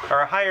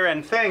 or a higher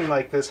end thing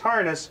like this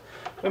harness,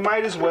 we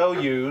might as well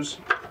use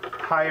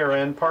higher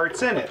end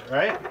parts in it,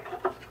 right?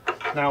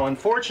 Now,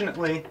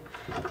 unfortunately,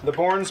 the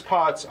Bourne's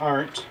pots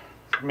aren't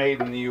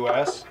made in the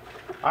U.S.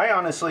 I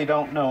honestly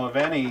don't know of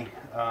any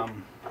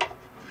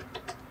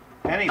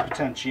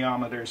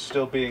potentiometers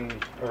still being,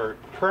 or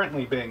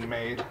currently being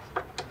made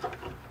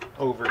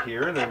over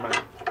here. There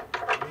might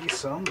be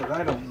some, but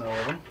I don't know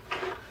of them.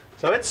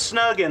 So it's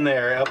snug in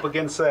there up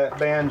against that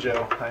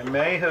banjo. I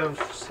may have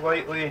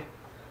slightly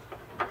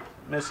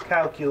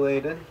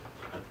miscalculated,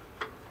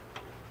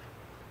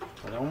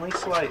 but only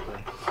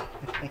slightly.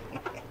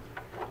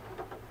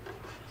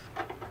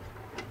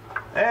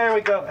 There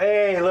we go.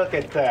 Hey, look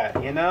at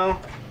that, you know?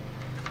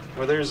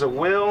 Where there's a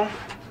will,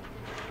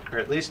 or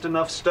at least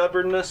enough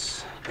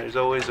stubbornness, there's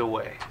always a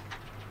way.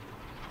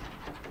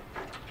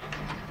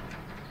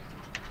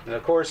 And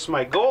of course,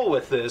 my goal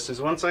with this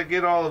is once I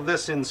get all of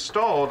this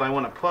installed, I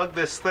want to plug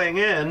this thing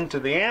in to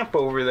the amp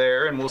over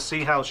there and we'll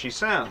see how she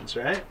sounds,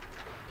 right?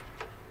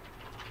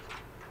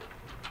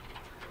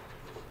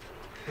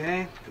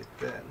 Okay, get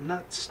that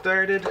nut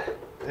started.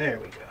 There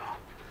we go.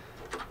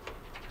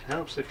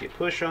 Helps if you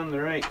push on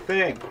the right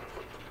thing.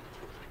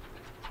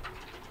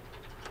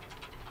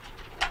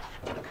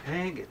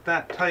 Okay, get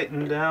that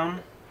tightened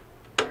down.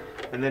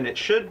 And then it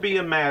should be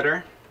a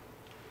matter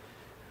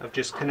of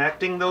just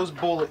connecting those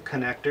bullet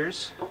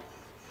connectors.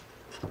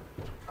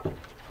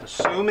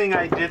 Assuming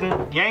I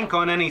didn't yank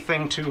on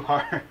anything too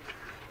hard.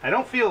 I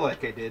don't feel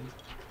like I did.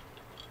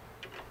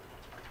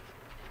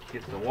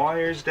 Get the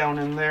wires down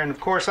in there. And of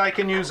course I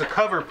can use a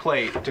cover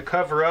plate to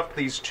cover up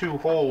these two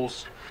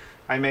holes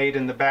I made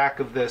in the back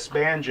of this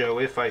banjo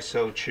if I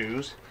so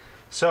choose.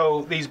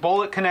 So these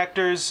bullet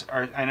connectors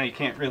are, I know you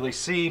can't really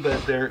see,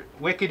 but they're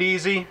wicked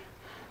easy.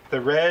 The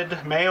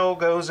red male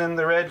goes in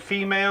the red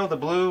female, the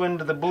blue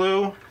into the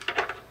blue.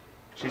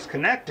 She's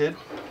connected.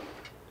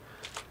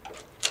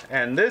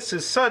 And this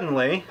is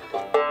suddenly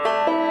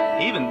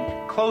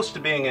even close to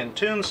being in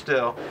tune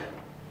still.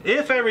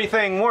 If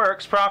everything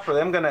works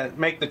properly, I'm going to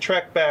make the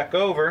trek back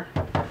over,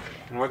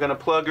 and we're going to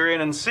plug her in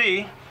and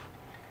see.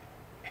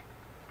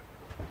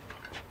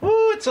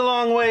 Ooh, it's a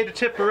long way to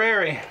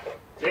Tipperary.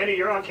 Danny,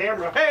 you're on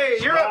camera. Hey,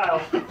 you're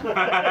up! Smile.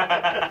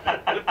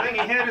 Good thing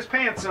he had his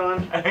pants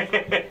on.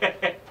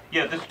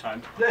 Yeah, this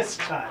time. This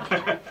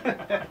time.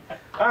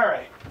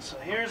 Alright, so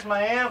here's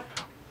my amp.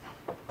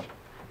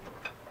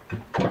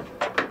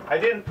 I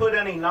didn't put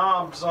any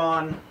knobs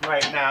on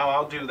right now.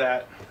 I'll do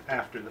that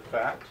after the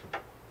fact.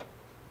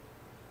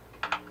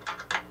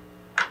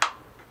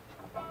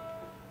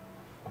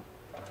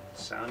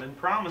 Sounding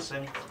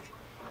promising.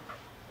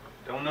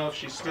 Don't know if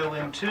she's still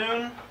in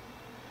tune.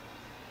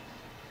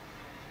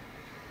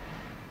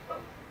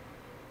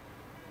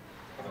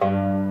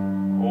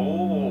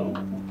 Oh,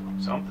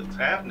 something's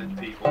happening,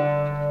 people.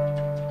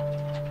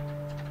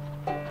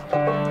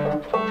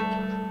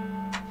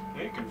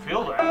 You can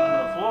feel that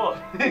on the floor.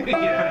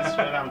 Yeah, that's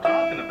what I'm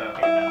talking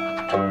about.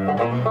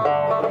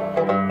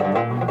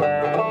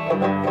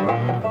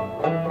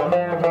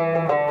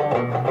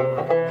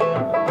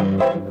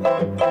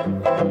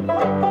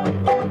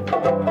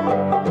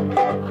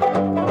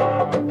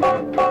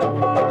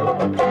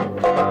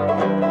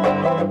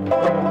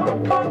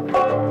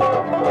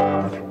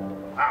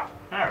 Wow.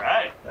 All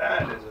right.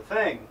 That is a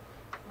thing.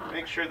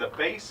 Make sure the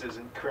bass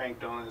isn't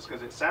cranked on this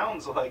because it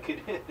sounds like it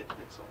is.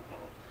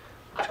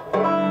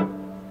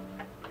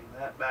 Bring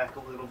that back a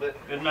little bit.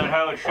 Isn't that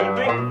how it should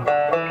be?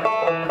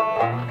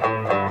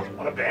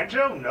 On a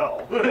banjo?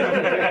 No.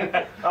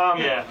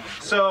 Yeah.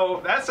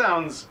 So that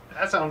sounds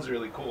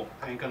really cool.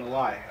 I ain't gonna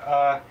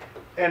lie.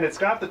 And it's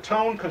got the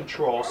tone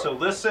control. So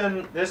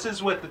listen. This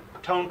is with the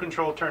tone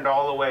control turned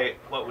all the way.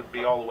 What would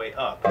be all the way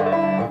up?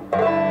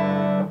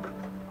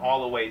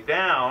 All the way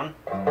down.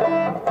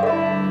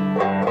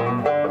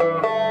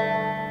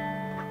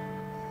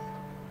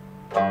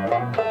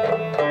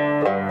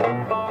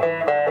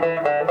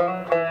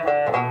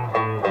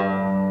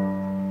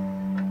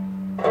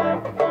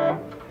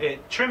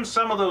 It trims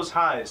some of those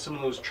highs, some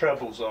of those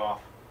trebles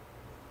off.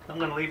 I'm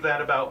going to leave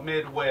that about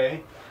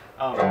midway.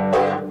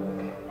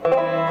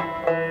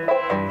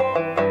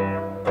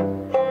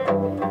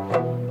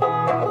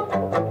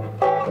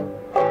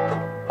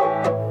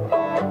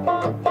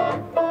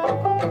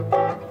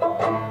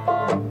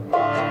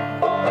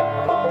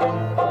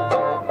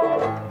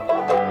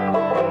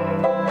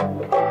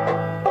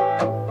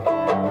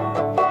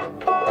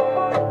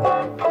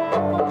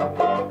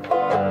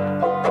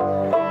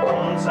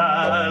 Once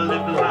I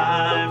lived a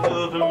life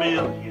of a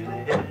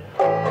millionaire.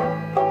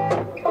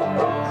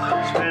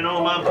 Spent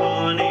all my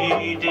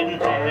money,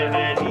 didn't have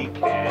any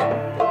care.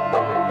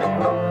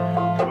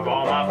 Took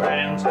all my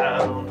friends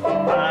out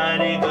for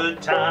mighty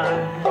good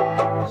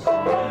times.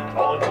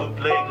 All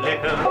bootleg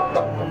liquor,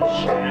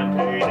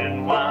 champagne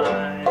and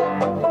wine.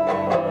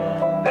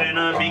 Then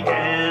I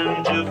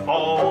began to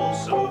fall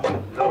so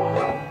low.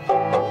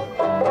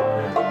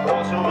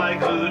 Also my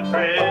good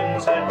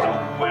friends had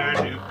nowhere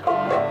to go.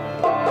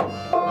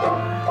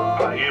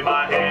 I get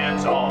my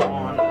hands on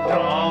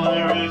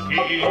 $1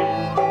 again.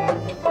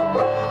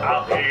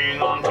 I'll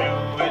hang on to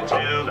it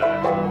till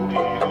that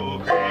legal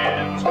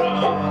Christmas.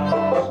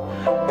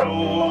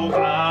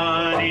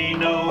 Nobody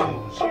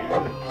knows you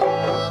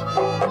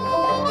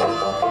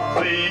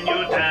when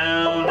you're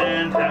down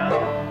and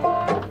out.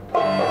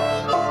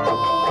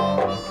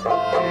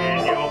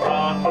 In your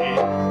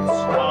pockets,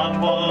 not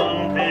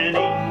one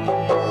penny.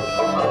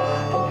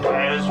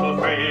 As for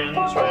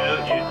friends, well,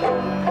 you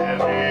don't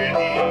have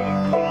any.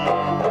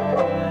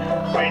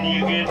 When you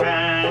get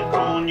back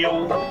on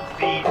your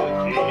feet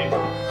again,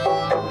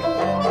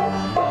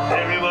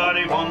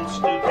 everybody wants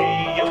to be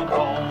your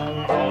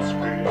almost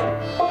friend.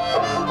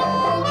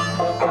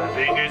 I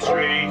think it's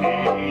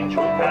strange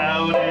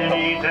without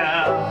any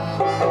doubt.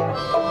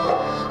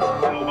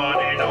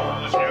 Nobody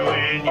knows you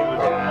when you're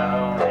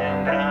down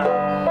and out.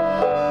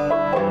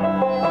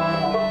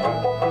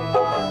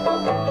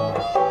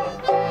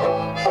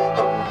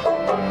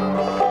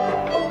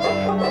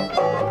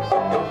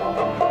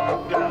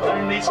 Gotta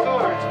learn these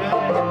chords, man.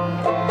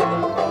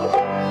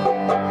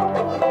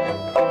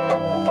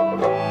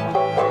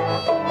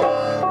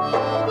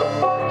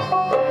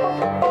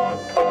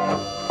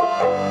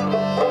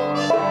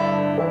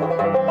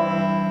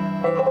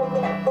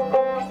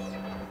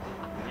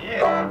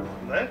 Yeah,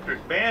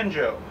 electric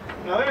banjo.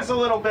 Now there's a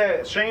little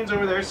bit. Shane's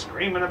over there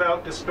screaming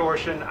about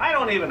distortion. I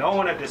don't even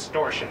own a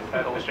distortion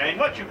pedal, Shane.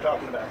 What you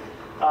talking about?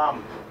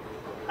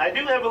 I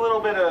do have a little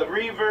bit of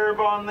reverb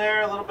on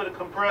there, a little bit of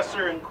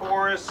compressor and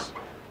chorus.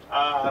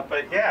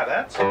 But yeah,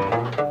 that's...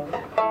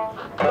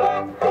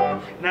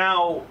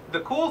 Now,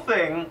 the cool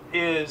thing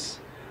is,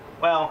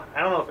 well,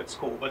 I don't know if it's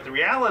cool, but the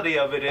reality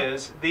of it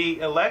is the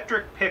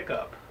electric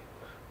pickup,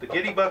 the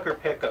Gitty Bucker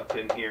pickup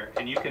in here,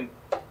 and you can,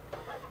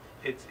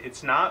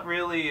 it's not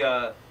really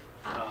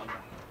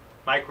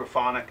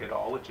microphonic at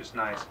all, which is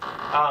nice.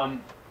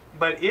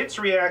 But it's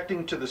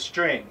reacting to the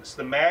strings.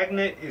 The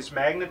magnet is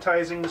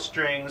magnetizing the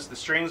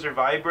strings are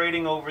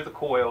vibrating over the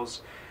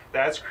coils,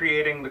 That's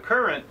creating the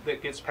current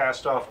that gets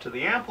passed off to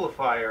the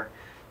amplifier.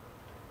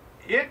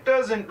 It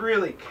doesn't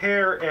really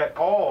care at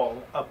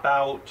all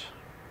about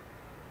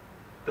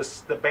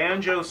the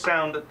banjo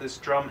sound that this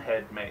drum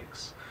head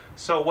makes.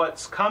 So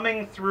what's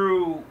coming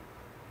through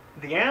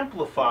the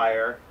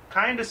amplifier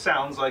kind of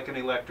sounds like an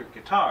electric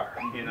guitar,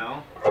 you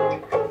know?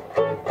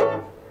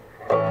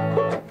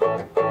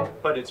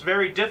 But it's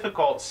very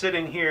difficult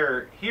sitting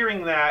here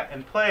hearing that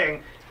and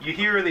playing. You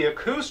hear the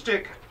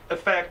acoustic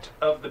effect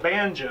of the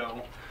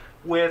banjo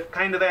with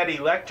kind of that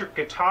electric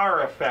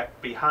guitar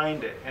effect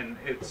behind it, and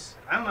it's,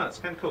 I don't know, it's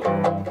kind of cool.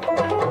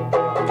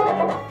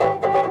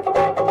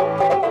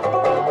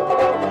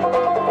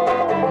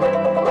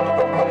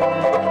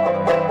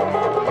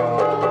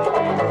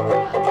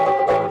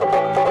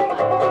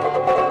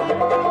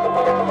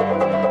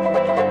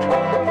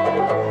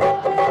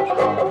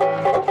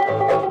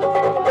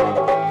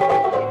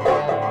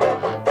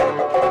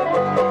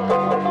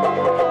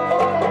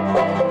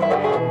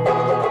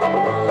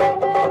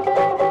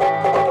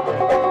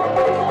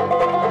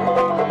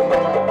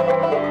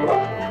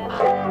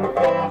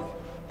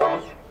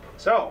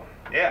 So,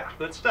 yeah,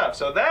 good stuff.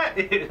 So that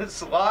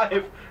is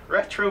live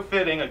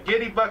retrofitting a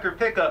Gitty Bucker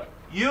pickup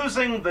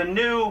using the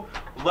new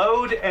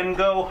load and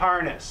go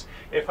harness.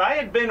 If I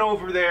had been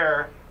over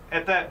there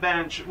at that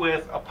bench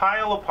with a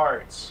pile of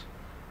parts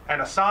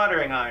and a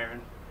soldering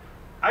iron,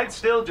 I'd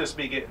still just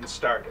be getting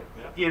started.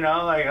 Yeah. You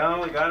know, like,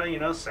 oh, we gotta, you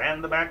know,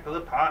 sand the back of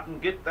the pot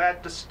and get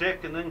that to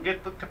stick and then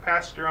get the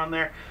capacitor on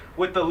there.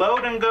 With the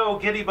load and go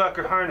Gitty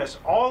Bucker harness,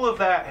 all of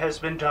that has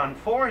been done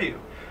for you.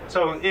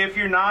 So if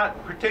you're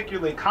not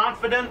particularly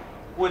confident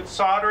with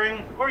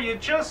soldering, or you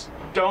just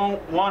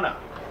don't wanna,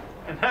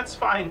 and that's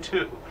fine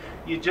too.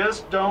 You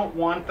just don't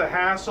want the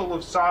hassle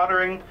of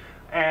soldering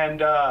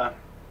and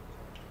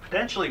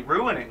potentially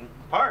ruining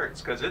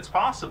parts, because it's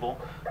possible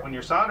when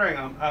you're soldering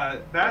them.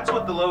 That's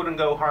what the load and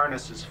go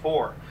harness is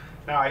for.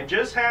 Now I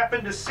just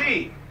happened to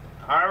see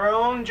our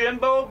own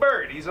Jimbo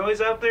Bird. He's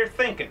always out there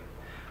thinking.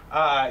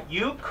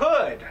 You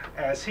could,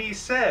 as he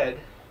said,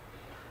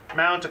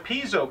 mount a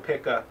piezo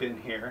pickup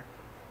in here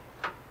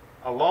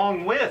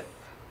along with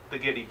the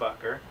Gitty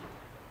Bucker,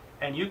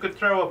 and you could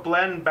throw a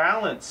blend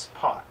balance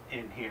pot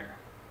in here,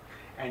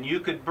 and you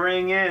could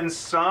bring in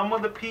some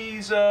of the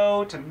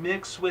piezo to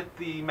mix with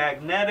the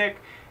magnetic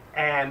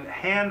and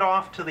hand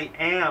off to the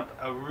amp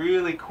a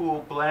really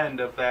cool blend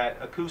of that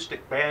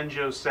acoustic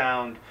banjo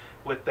sound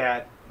with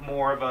that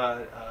more of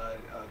a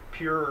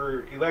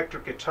pure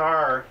electric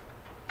guitar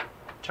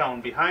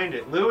tone behind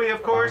it. Louis,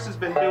 of course, has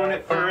been doing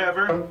it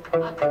forever.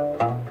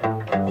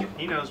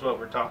 He knows what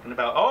we're talking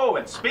about. Oh,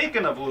 and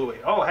speaking of Louis,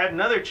 oh, I had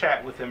another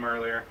chat with him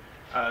earlier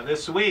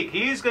this week.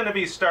 He's going to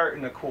be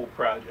starting a cool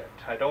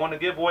project. I don't want to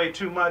give away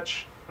too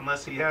much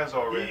unless he has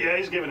already. Yeah,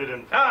 he's giving it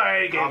in. All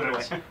right, he gave it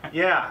away.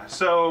 Yeah,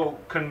 so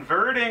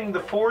converting the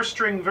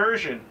 4-string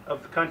version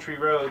of the Country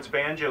Roads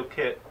banjo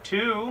kit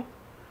to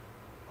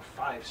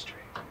a 5-string.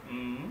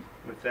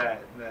 With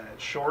that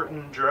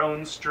shortened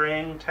drone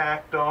string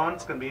tacked on.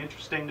 It's going to be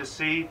interesting to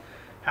see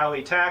how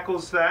he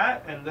tackles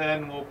that, and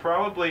then we'll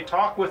probably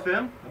talk with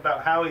him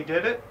about how he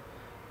did it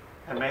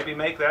and maybe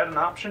make that an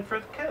option for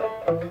the kit.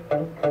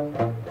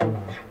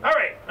 All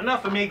right,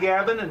 enough of me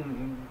gabbing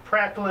and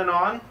prattling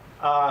on.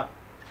 How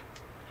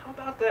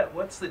about that?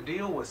 What's the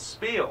deal with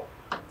Spiel?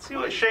 Let's see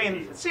what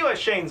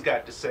Shane's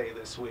got to say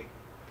this week.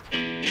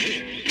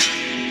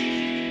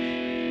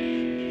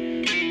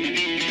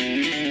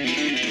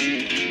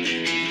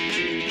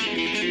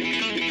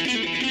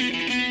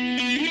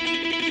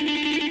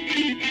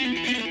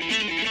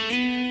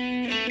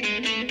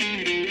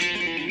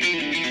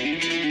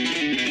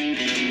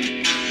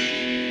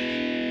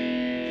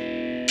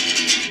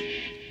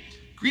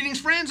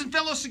 Greetings, friends and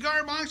fellow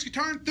cigar box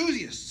guitar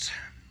enthusiasts.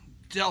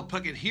 Del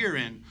Puckett here,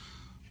 and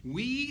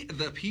we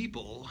the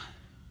people,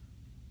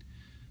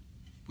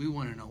 we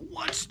want to know,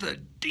 what's the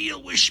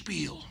deal with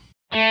Spiel?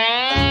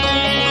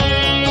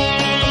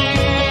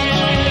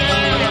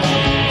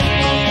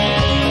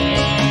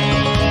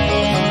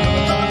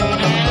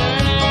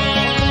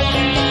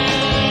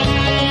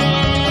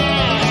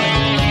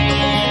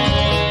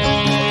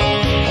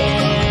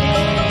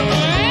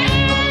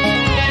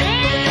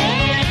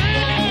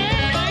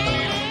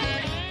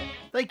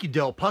 Thank you,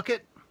 Del Puckett.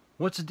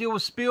 What's the deal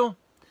with Spiel?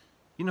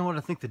 You know what I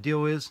think the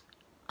deal is?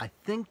 I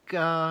think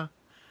I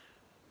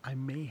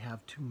may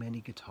have too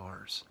many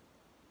guitars.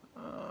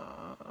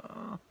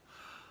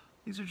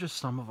 These are just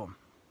some of them.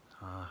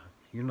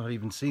 You're not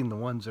even seeing the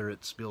ones that are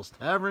at Spiel's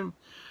Tavern,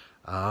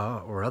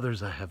 or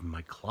others I have in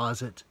my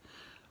closet.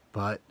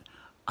 But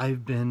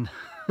I've been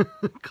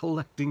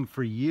collecting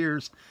for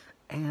years,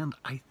 and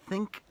I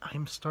think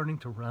I'm starting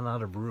to run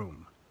out of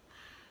room.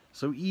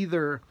 So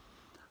either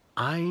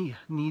I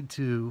need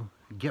to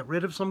get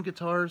rid of some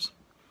guitars,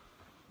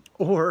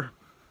 or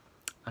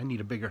I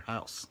need a bigger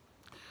house.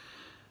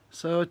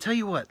 So I tell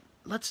you what,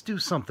 let's do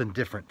something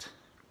different.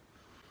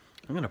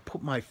 I'm going to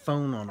put my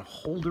phone on a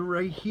holder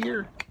right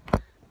here.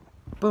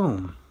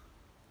 Boom.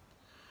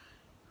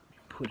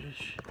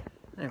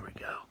 There we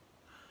go.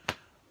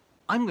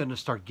 I'm going to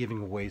start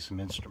giving away some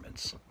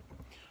instruments.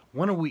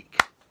 one a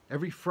week,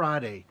 every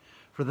Friday.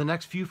 For the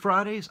next few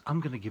Fridays, I'm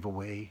going to give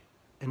away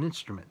an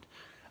instrument.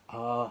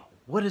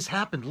 What has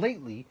happened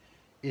lately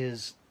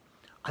is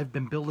I've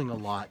been building a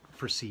lot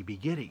for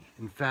CB Gitty.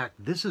 In fact,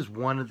 this is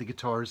one of the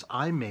guitars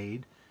I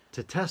made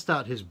to test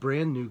out his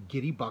brand new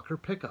Gitty Bucker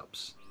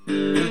pickups.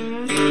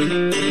 And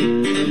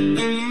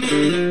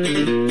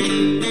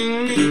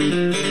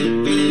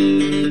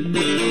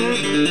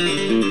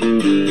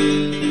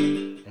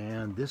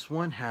this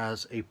one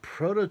has a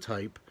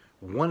prototype,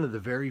 one of the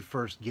very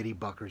first Gitty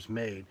Buckers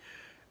made.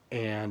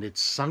 And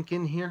it's sunk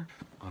in here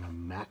on a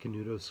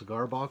Macanudo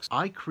cigar box.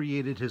 I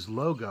created his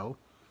logo,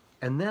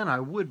 and then I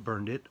wood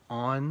burned it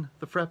on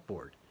the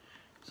fretboard.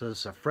 So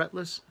it's a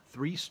fretless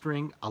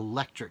 3-string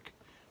electric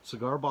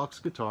cigar box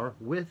guitar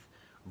with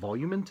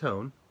volume and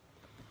tone.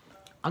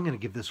 I'm going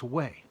to give this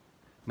away.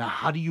 Now,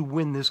 how do you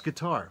win this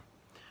guitar?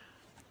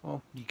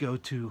 Well, you go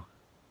to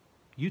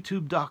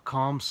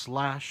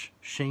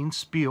youtube.com/Shane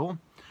Spiel,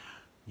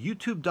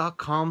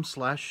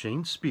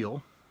 youtube.com/Shane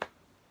Spiel,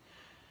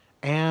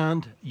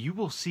 and you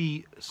will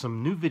see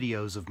some new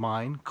videos of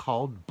mine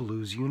called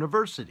Blues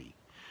University.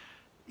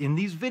 In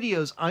these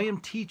videos, I am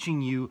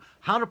teaching you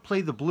how to play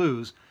the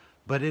blues,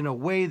 but in a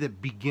way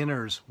that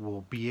beginners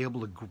will be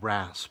able to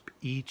grasp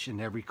each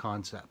and every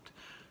concept.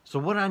 So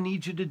what I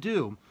need you to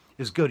do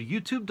is go to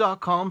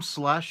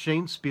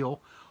youtube.com/Shane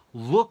Spiel,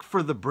 look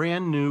for the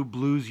brand new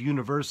Blues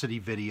University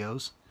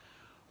videos,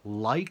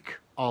 like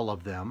all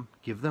of them,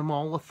 give them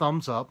all a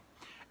thumbs up,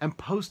 and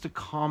post a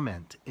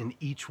comment in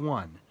each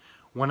one.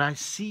 When I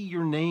see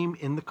your name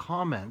in the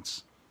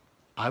comments,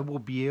 I will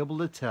be able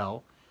to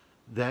tell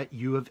that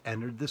you have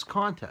entered this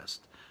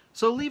contest.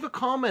 So leave a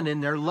comment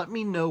in there. Let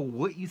me know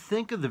what you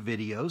think of the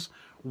videos,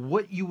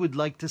 what you would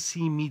like to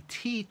see me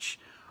teach,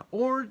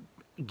 or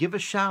give a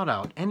shout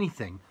out,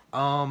 anything.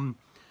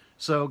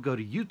 So go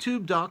to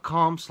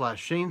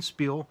youtube.com/Shane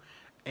Spiel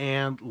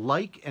and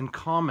like and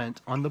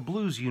comment on the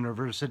Blues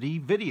University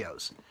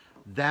videos.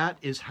 That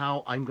is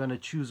how I'm going to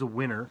choose a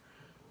winner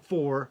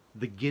for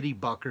the Gitty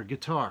Bucker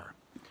guitar.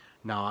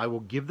 Now, I will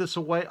give this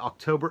away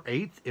October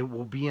 8th. It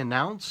will be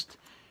announced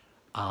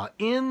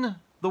in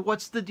the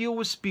What's the Deal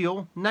with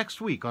Spiel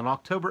next week on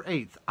October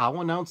 8th. I'll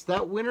announce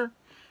that winner,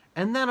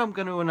 and then I'm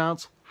going to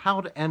announce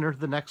how to enter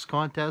the next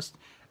contest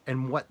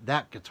and what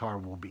that guitar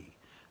will be.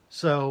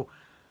 So,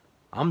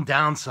 I'm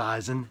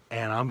downsizing,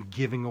 and I'm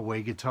giving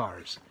away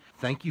guitars.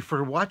 Thank you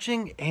for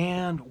watching,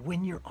 and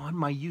when you're on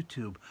my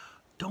YouTube,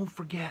 don't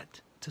forget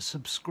to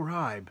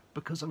subscribe,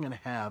 because I'm going to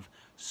have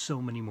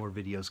so many more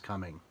videos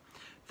coming.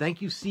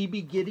 Thank you,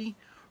 CB Gitty,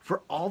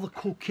 for all the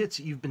cool kits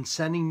that you've been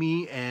sending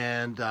me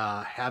and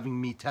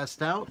having me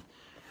test out.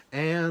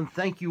 And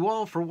thank you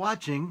all for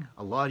watching.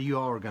 A lot of you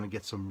all are going to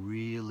get some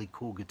really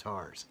cool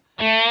guitars.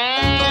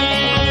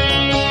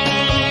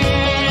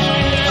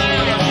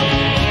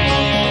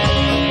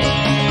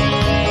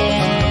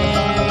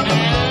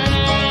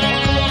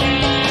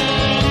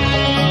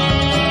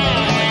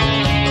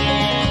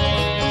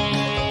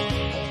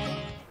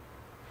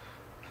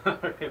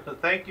 Well,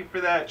 thank you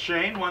for that,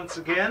 Shane, once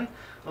again.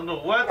 I don't know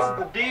what's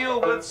the deal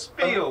with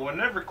Spiel. We're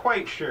never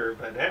quite sure,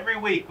 but every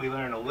week we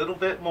learn a little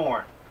bit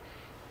more.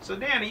 So,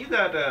 Danny, you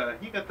got that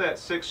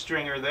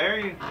 6-stringer there.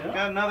 You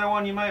got another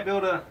one you might be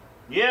able to...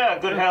 Yeah,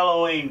 good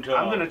Halloween tune.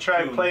 I'm going to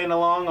try playing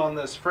along on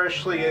this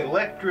freshly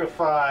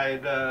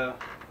electrified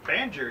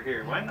banjo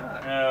here. Why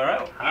not? All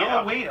right.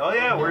 Halloween. Oh,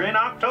 yeah, we're in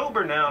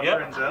October now,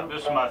 turns out.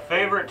 This is my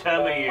favorite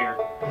time of year.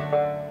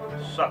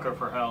 Sucker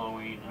for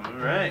Halloween. All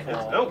right,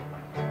 let's go.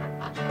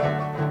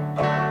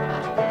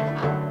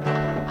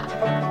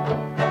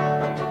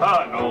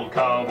 An old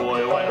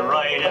cowboy went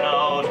riding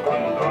out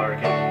one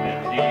dark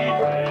and windy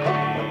day.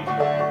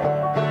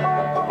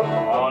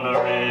 On a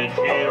ridge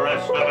he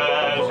rested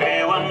as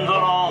he went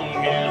along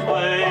his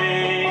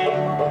way,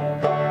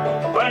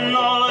 when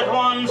all at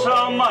once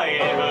a mighty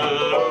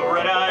herd of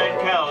red-eyed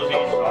cows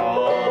he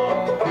saw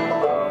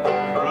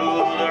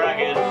through the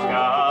ragged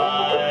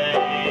sky,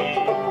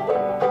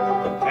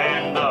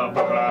 and up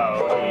a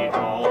cloudy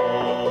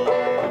pole.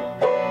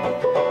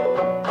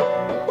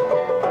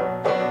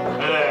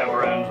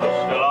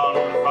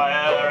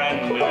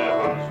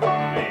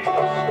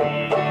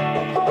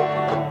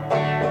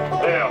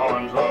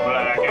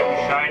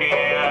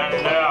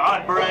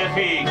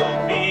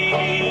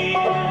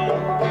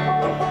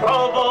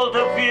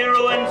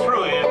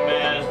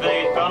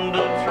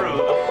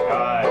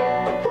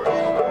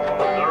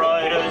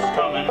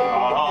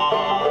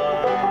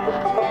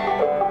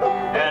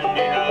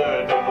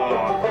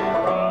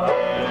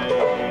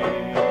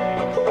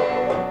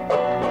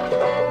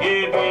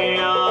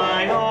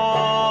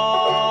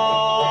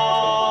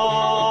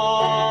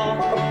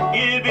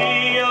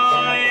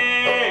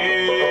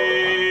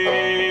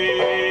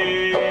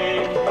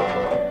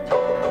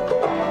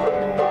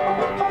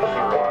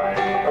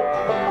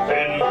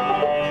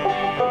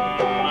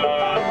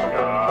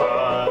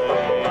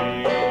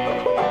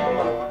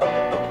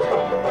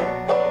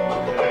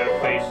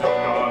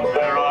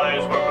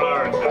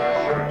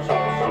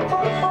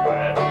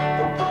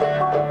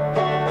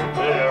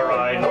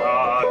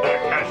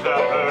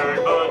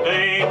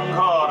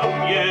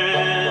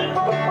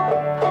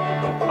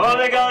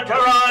 got to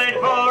ride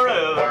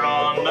forever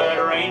on that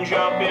range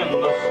up in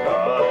the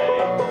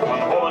sky, on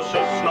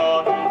horses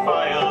snorting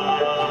fire.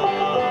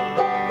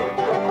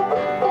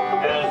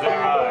 As they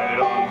ride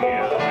on,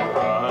 hear they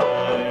cry.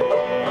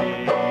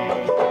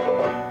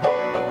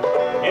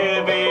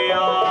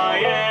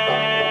 Yippee-yi-yay,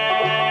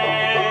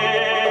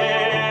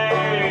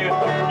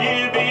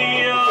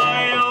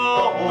 yippee-yi-yo.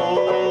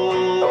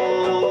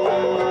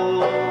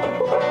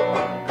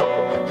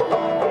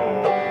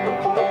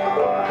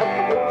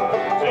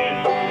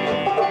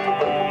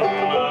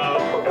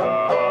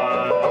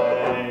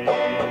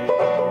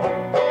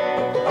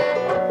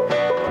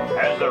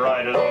 As the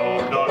riders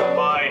moved on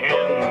by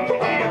him,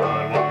 he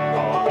heard one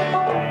call his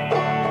name.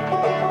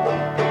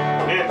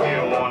 If you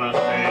want to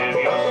save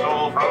your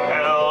soul from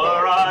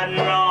hell, riding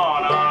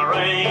on a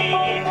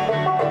range,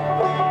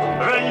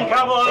 then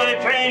cowboy,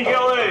 change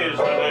your ways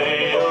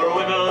today, or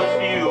with us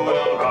you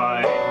will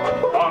ride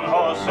on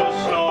horses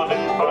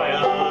snorting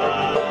fire.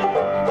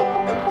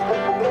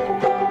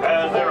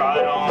 As they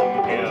ride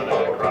on, hear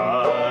they cry.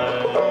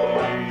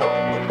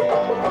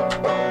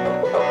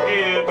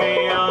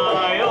 Yippee-yi-yo,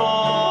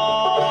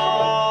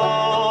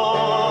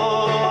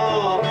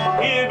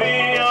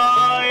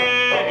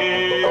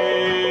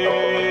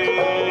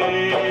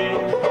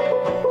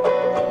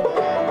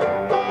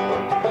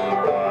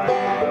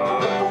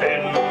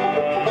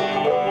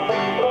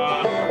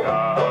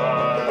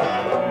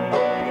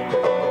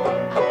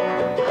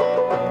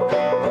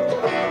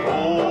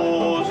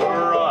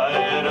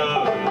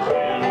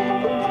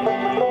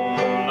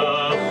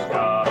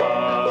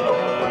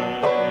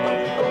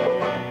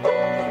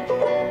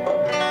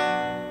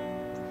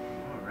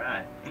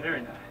 Alright,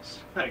 very nice.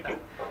 Thank you.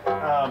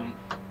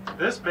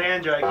 This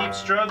banjo, I keep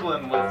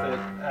struggling with it.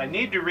 I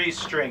need to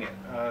restring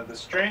it. The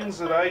strings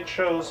that I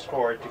chose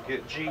for it to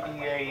get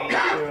GDAE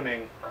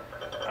tuning,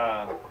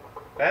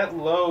 that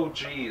low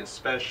G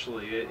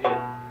especially, it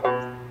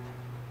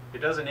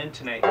doesn't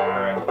intonate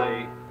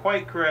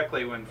quite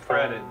correctly when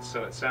fretted,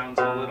 so it sounds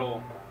a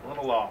little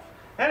off.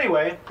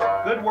 Anyway,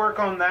 good work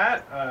on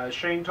that.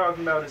 Shane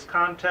talking about his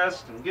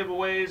contest and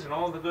giveaways and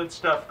all the good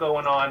stuff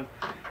going on.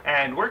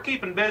 And we're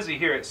keeping busy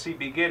here at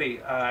CB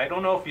Gitty. I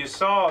don't know if you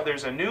saw,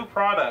 there's a new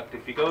product.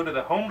 If you go to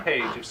the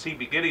homepage of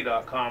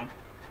cbgitty.com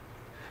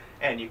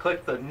and you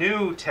click the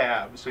new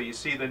tab, so you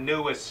see the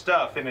newest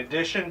stuff. In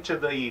addition to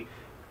the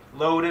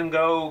load and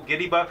go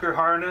Gitty Bucker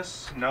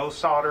harness, no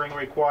soldering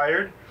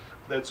required,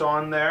 that's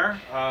on there.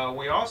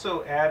 We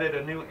also added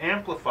a new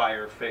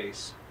amplifier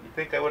face. You'd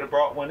think I would have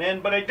brought one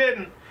in, but I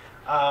didn't.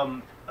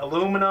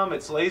 Aluminum,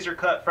 it's laser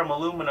cut from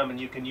aluminum,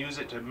 and you can use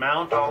it to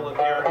mount all of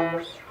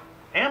your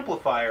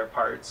amplifier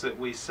parts that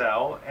we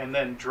sell, and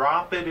then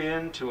drop it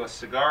into a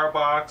cigar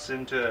box,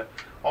 into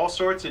all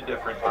sorts of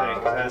different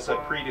things as a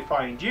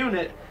predefined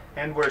unit.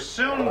 And we're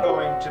soon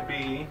going to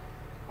be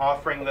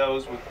offering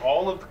those with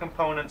all of the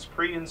components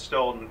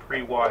pre-installed and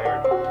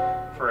pre-wired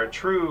for a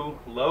true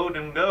load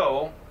and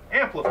go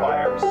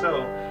amplifier.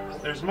 So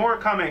there's more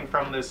coming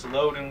from this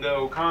load and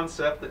go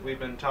concept that we've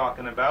been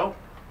talking about.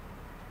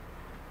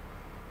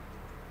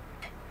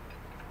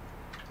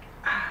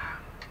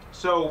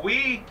 So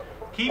we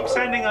keep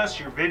sending us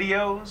your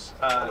videos.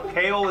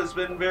 Kale has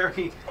been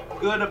very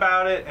good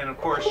about it, and of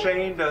course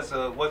Shane does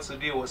a What's the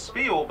Deal with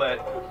Spiel, but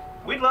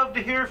we'd love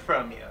to hear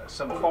from you.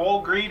 Some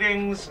fall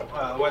greetings,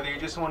 whether you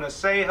just want to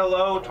say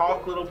hello,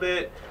 talk a little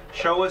bit,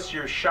 show us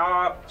your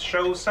shop,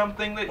 show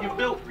something that you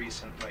built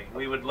recently.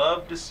 We would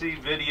love to see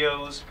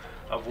videos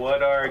of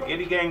what our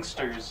Gitty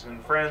Gangsters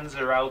and friends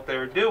are out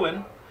there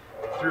doing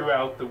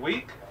throughout the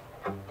week.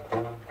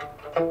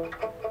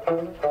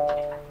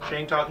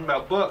 Shane talking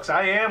about books.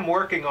 I am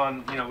working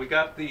on, we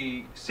got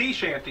the Sea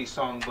Shanty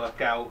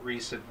songbook out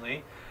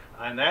recently,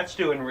 and that's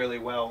doing really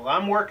well.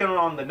 I'm working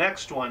on the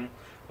next one,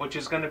 which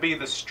is going to be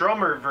the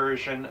strummer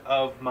version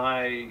of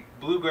my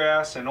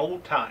bluegrass and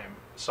old time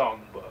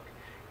songbook.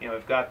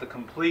 I've got the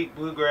complete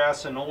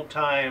bluegrass and old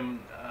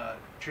time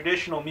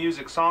traditional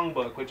music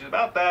songbook, which is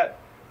about that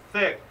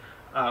thick,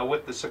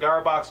 with the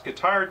cigar box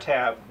guitar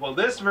tab. Well,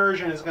 this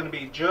version is going to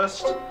be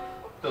just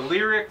the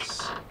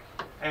lyrics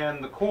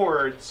and the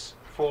chords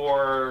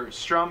for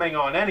strumming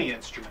on any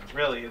instrument,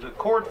 really. The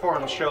chord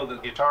forms show the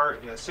guitar,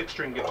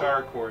 6-string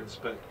guitar chords,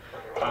 but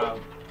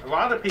a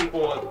lot of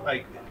people,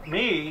 like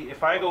me,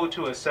 if I go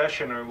to a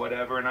session or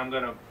whatever and I'm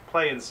going to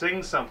play and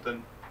sing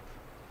something,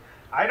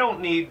 I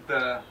don't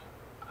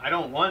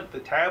want the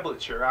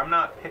tablature. I'm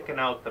not picking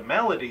out the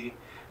melody,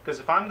 because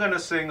if I'm going to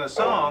sing a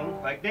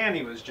song like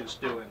Danny was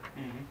just doing,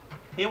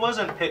 he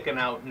wasn't picking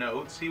out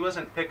notes, he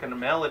wasn't picking a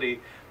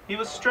melody, he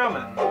was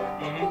strumming.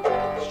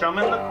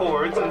 Strumming the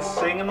chords and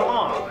singing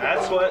along.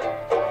 That's what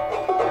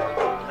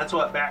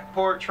back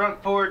porch,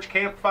 front porch,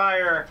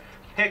 campfire,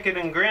 picking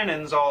and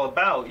grinning's all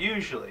about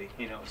usually,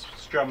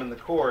 strumming the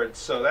chords.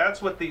 So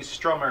that's what these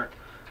strummer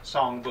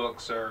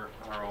songbooks are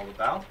all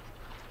about.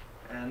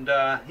 And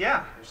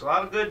yeah, there's a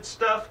lot of good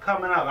stuff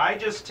coming up. I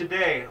just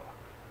today,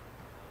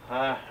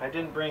 I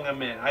didn't bring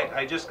them in.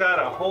 I just got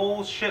a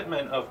whole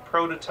shipment of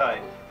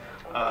prototype,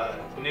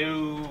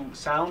 new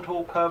sound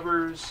hole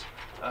covers,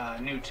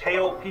 new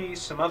tailpiece,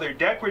 some other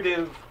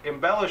decorative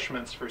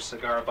embellishments for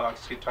cigar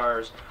box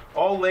guitars,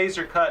 all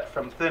laser cut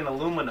from thin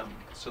aluminum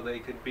so they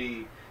could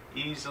be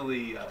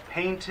easily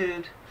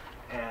painted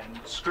and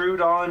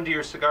screwed onto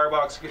your cigar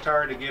box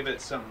guitar to give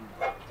it some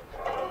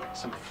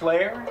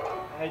flair,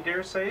 I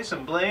dare say,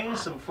 some bling,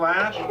 some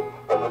flash.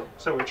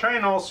 So we're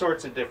trying all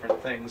sorts of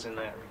different things in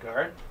that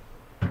regard.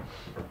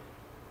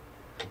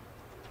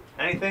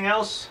 Anything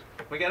else?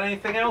 We got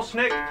anything else,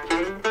 Nick?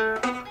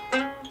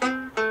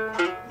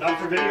 Not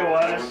for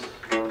video-wise.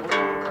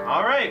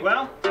 All right,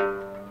 well,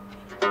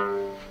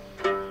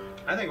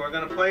 I think we're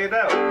going to play it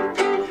out.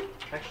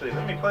 Actually,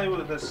 let me play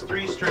with this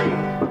 3-string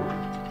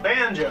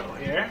banjo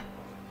here.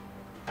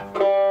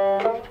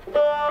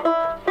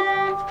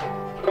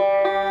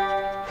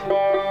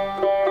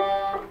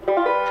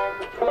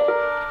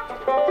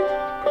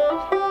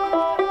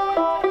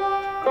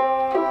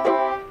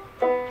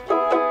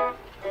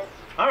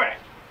 All right,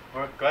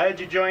 we're glad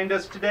you joined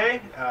us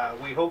today.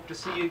 We hope to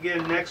see you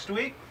again next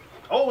week.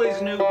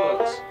 Always new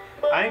books.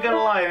 I ain't gonna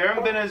lie, there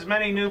haven't been as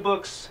many new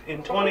books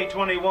in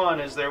 2021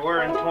 as there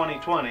were in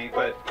 2020,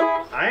 but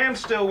I am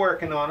still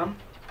working on them.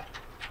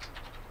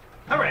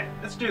 All right,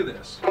 let's do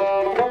this.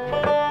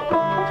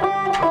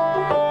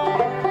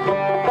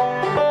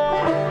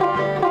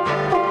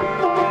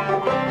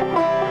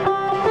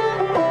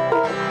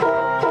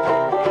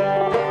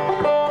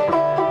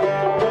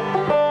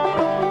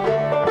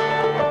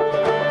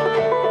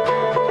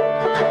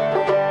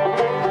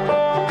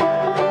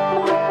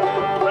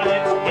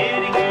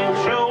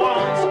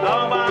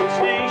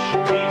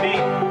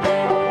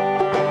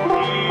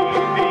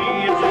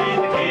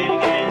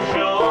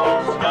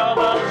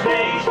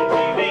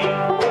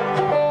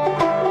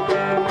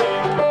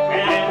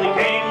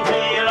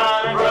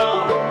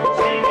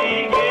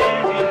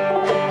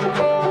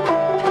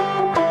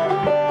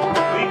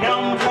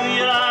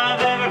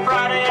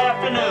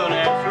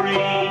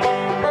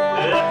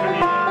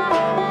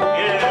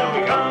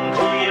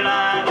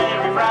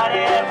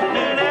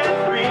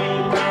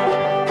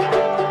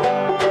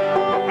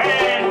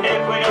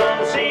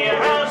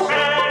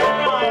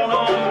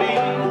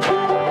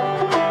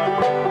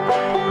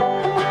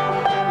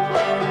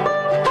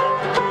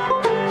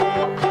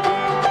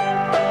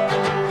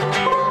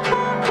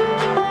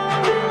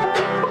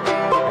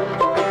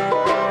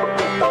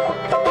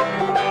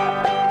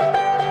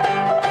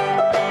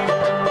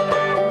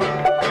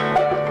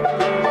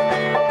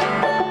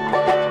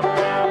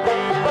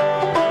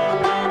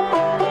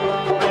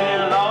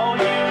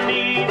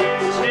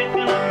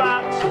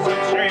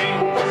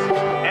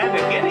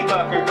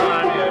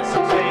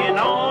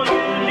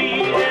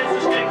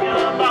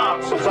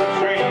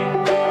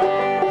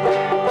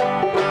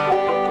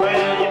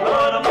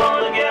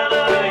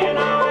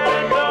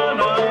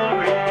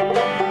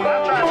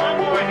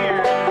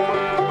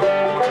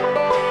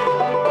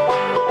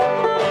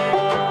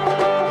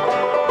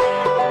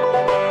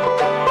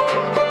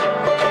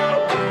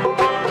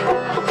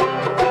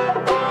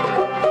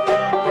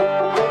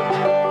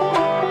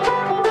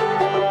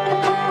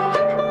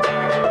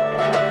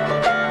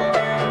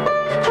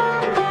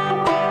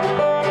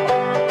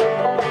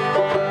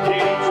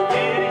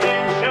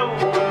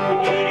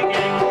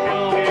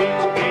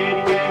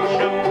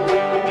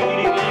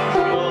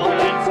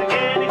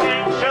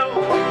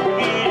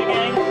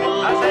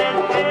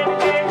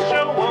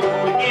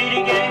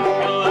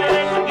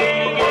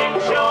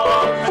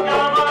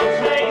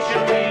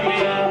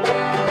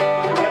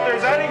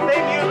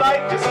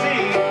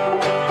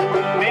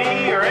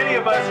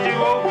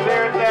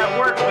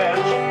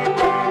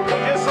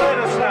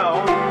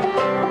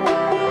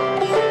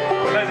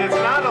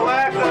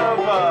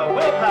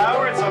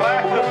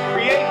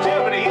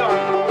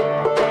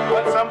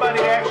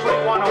 Somebody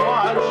actually want to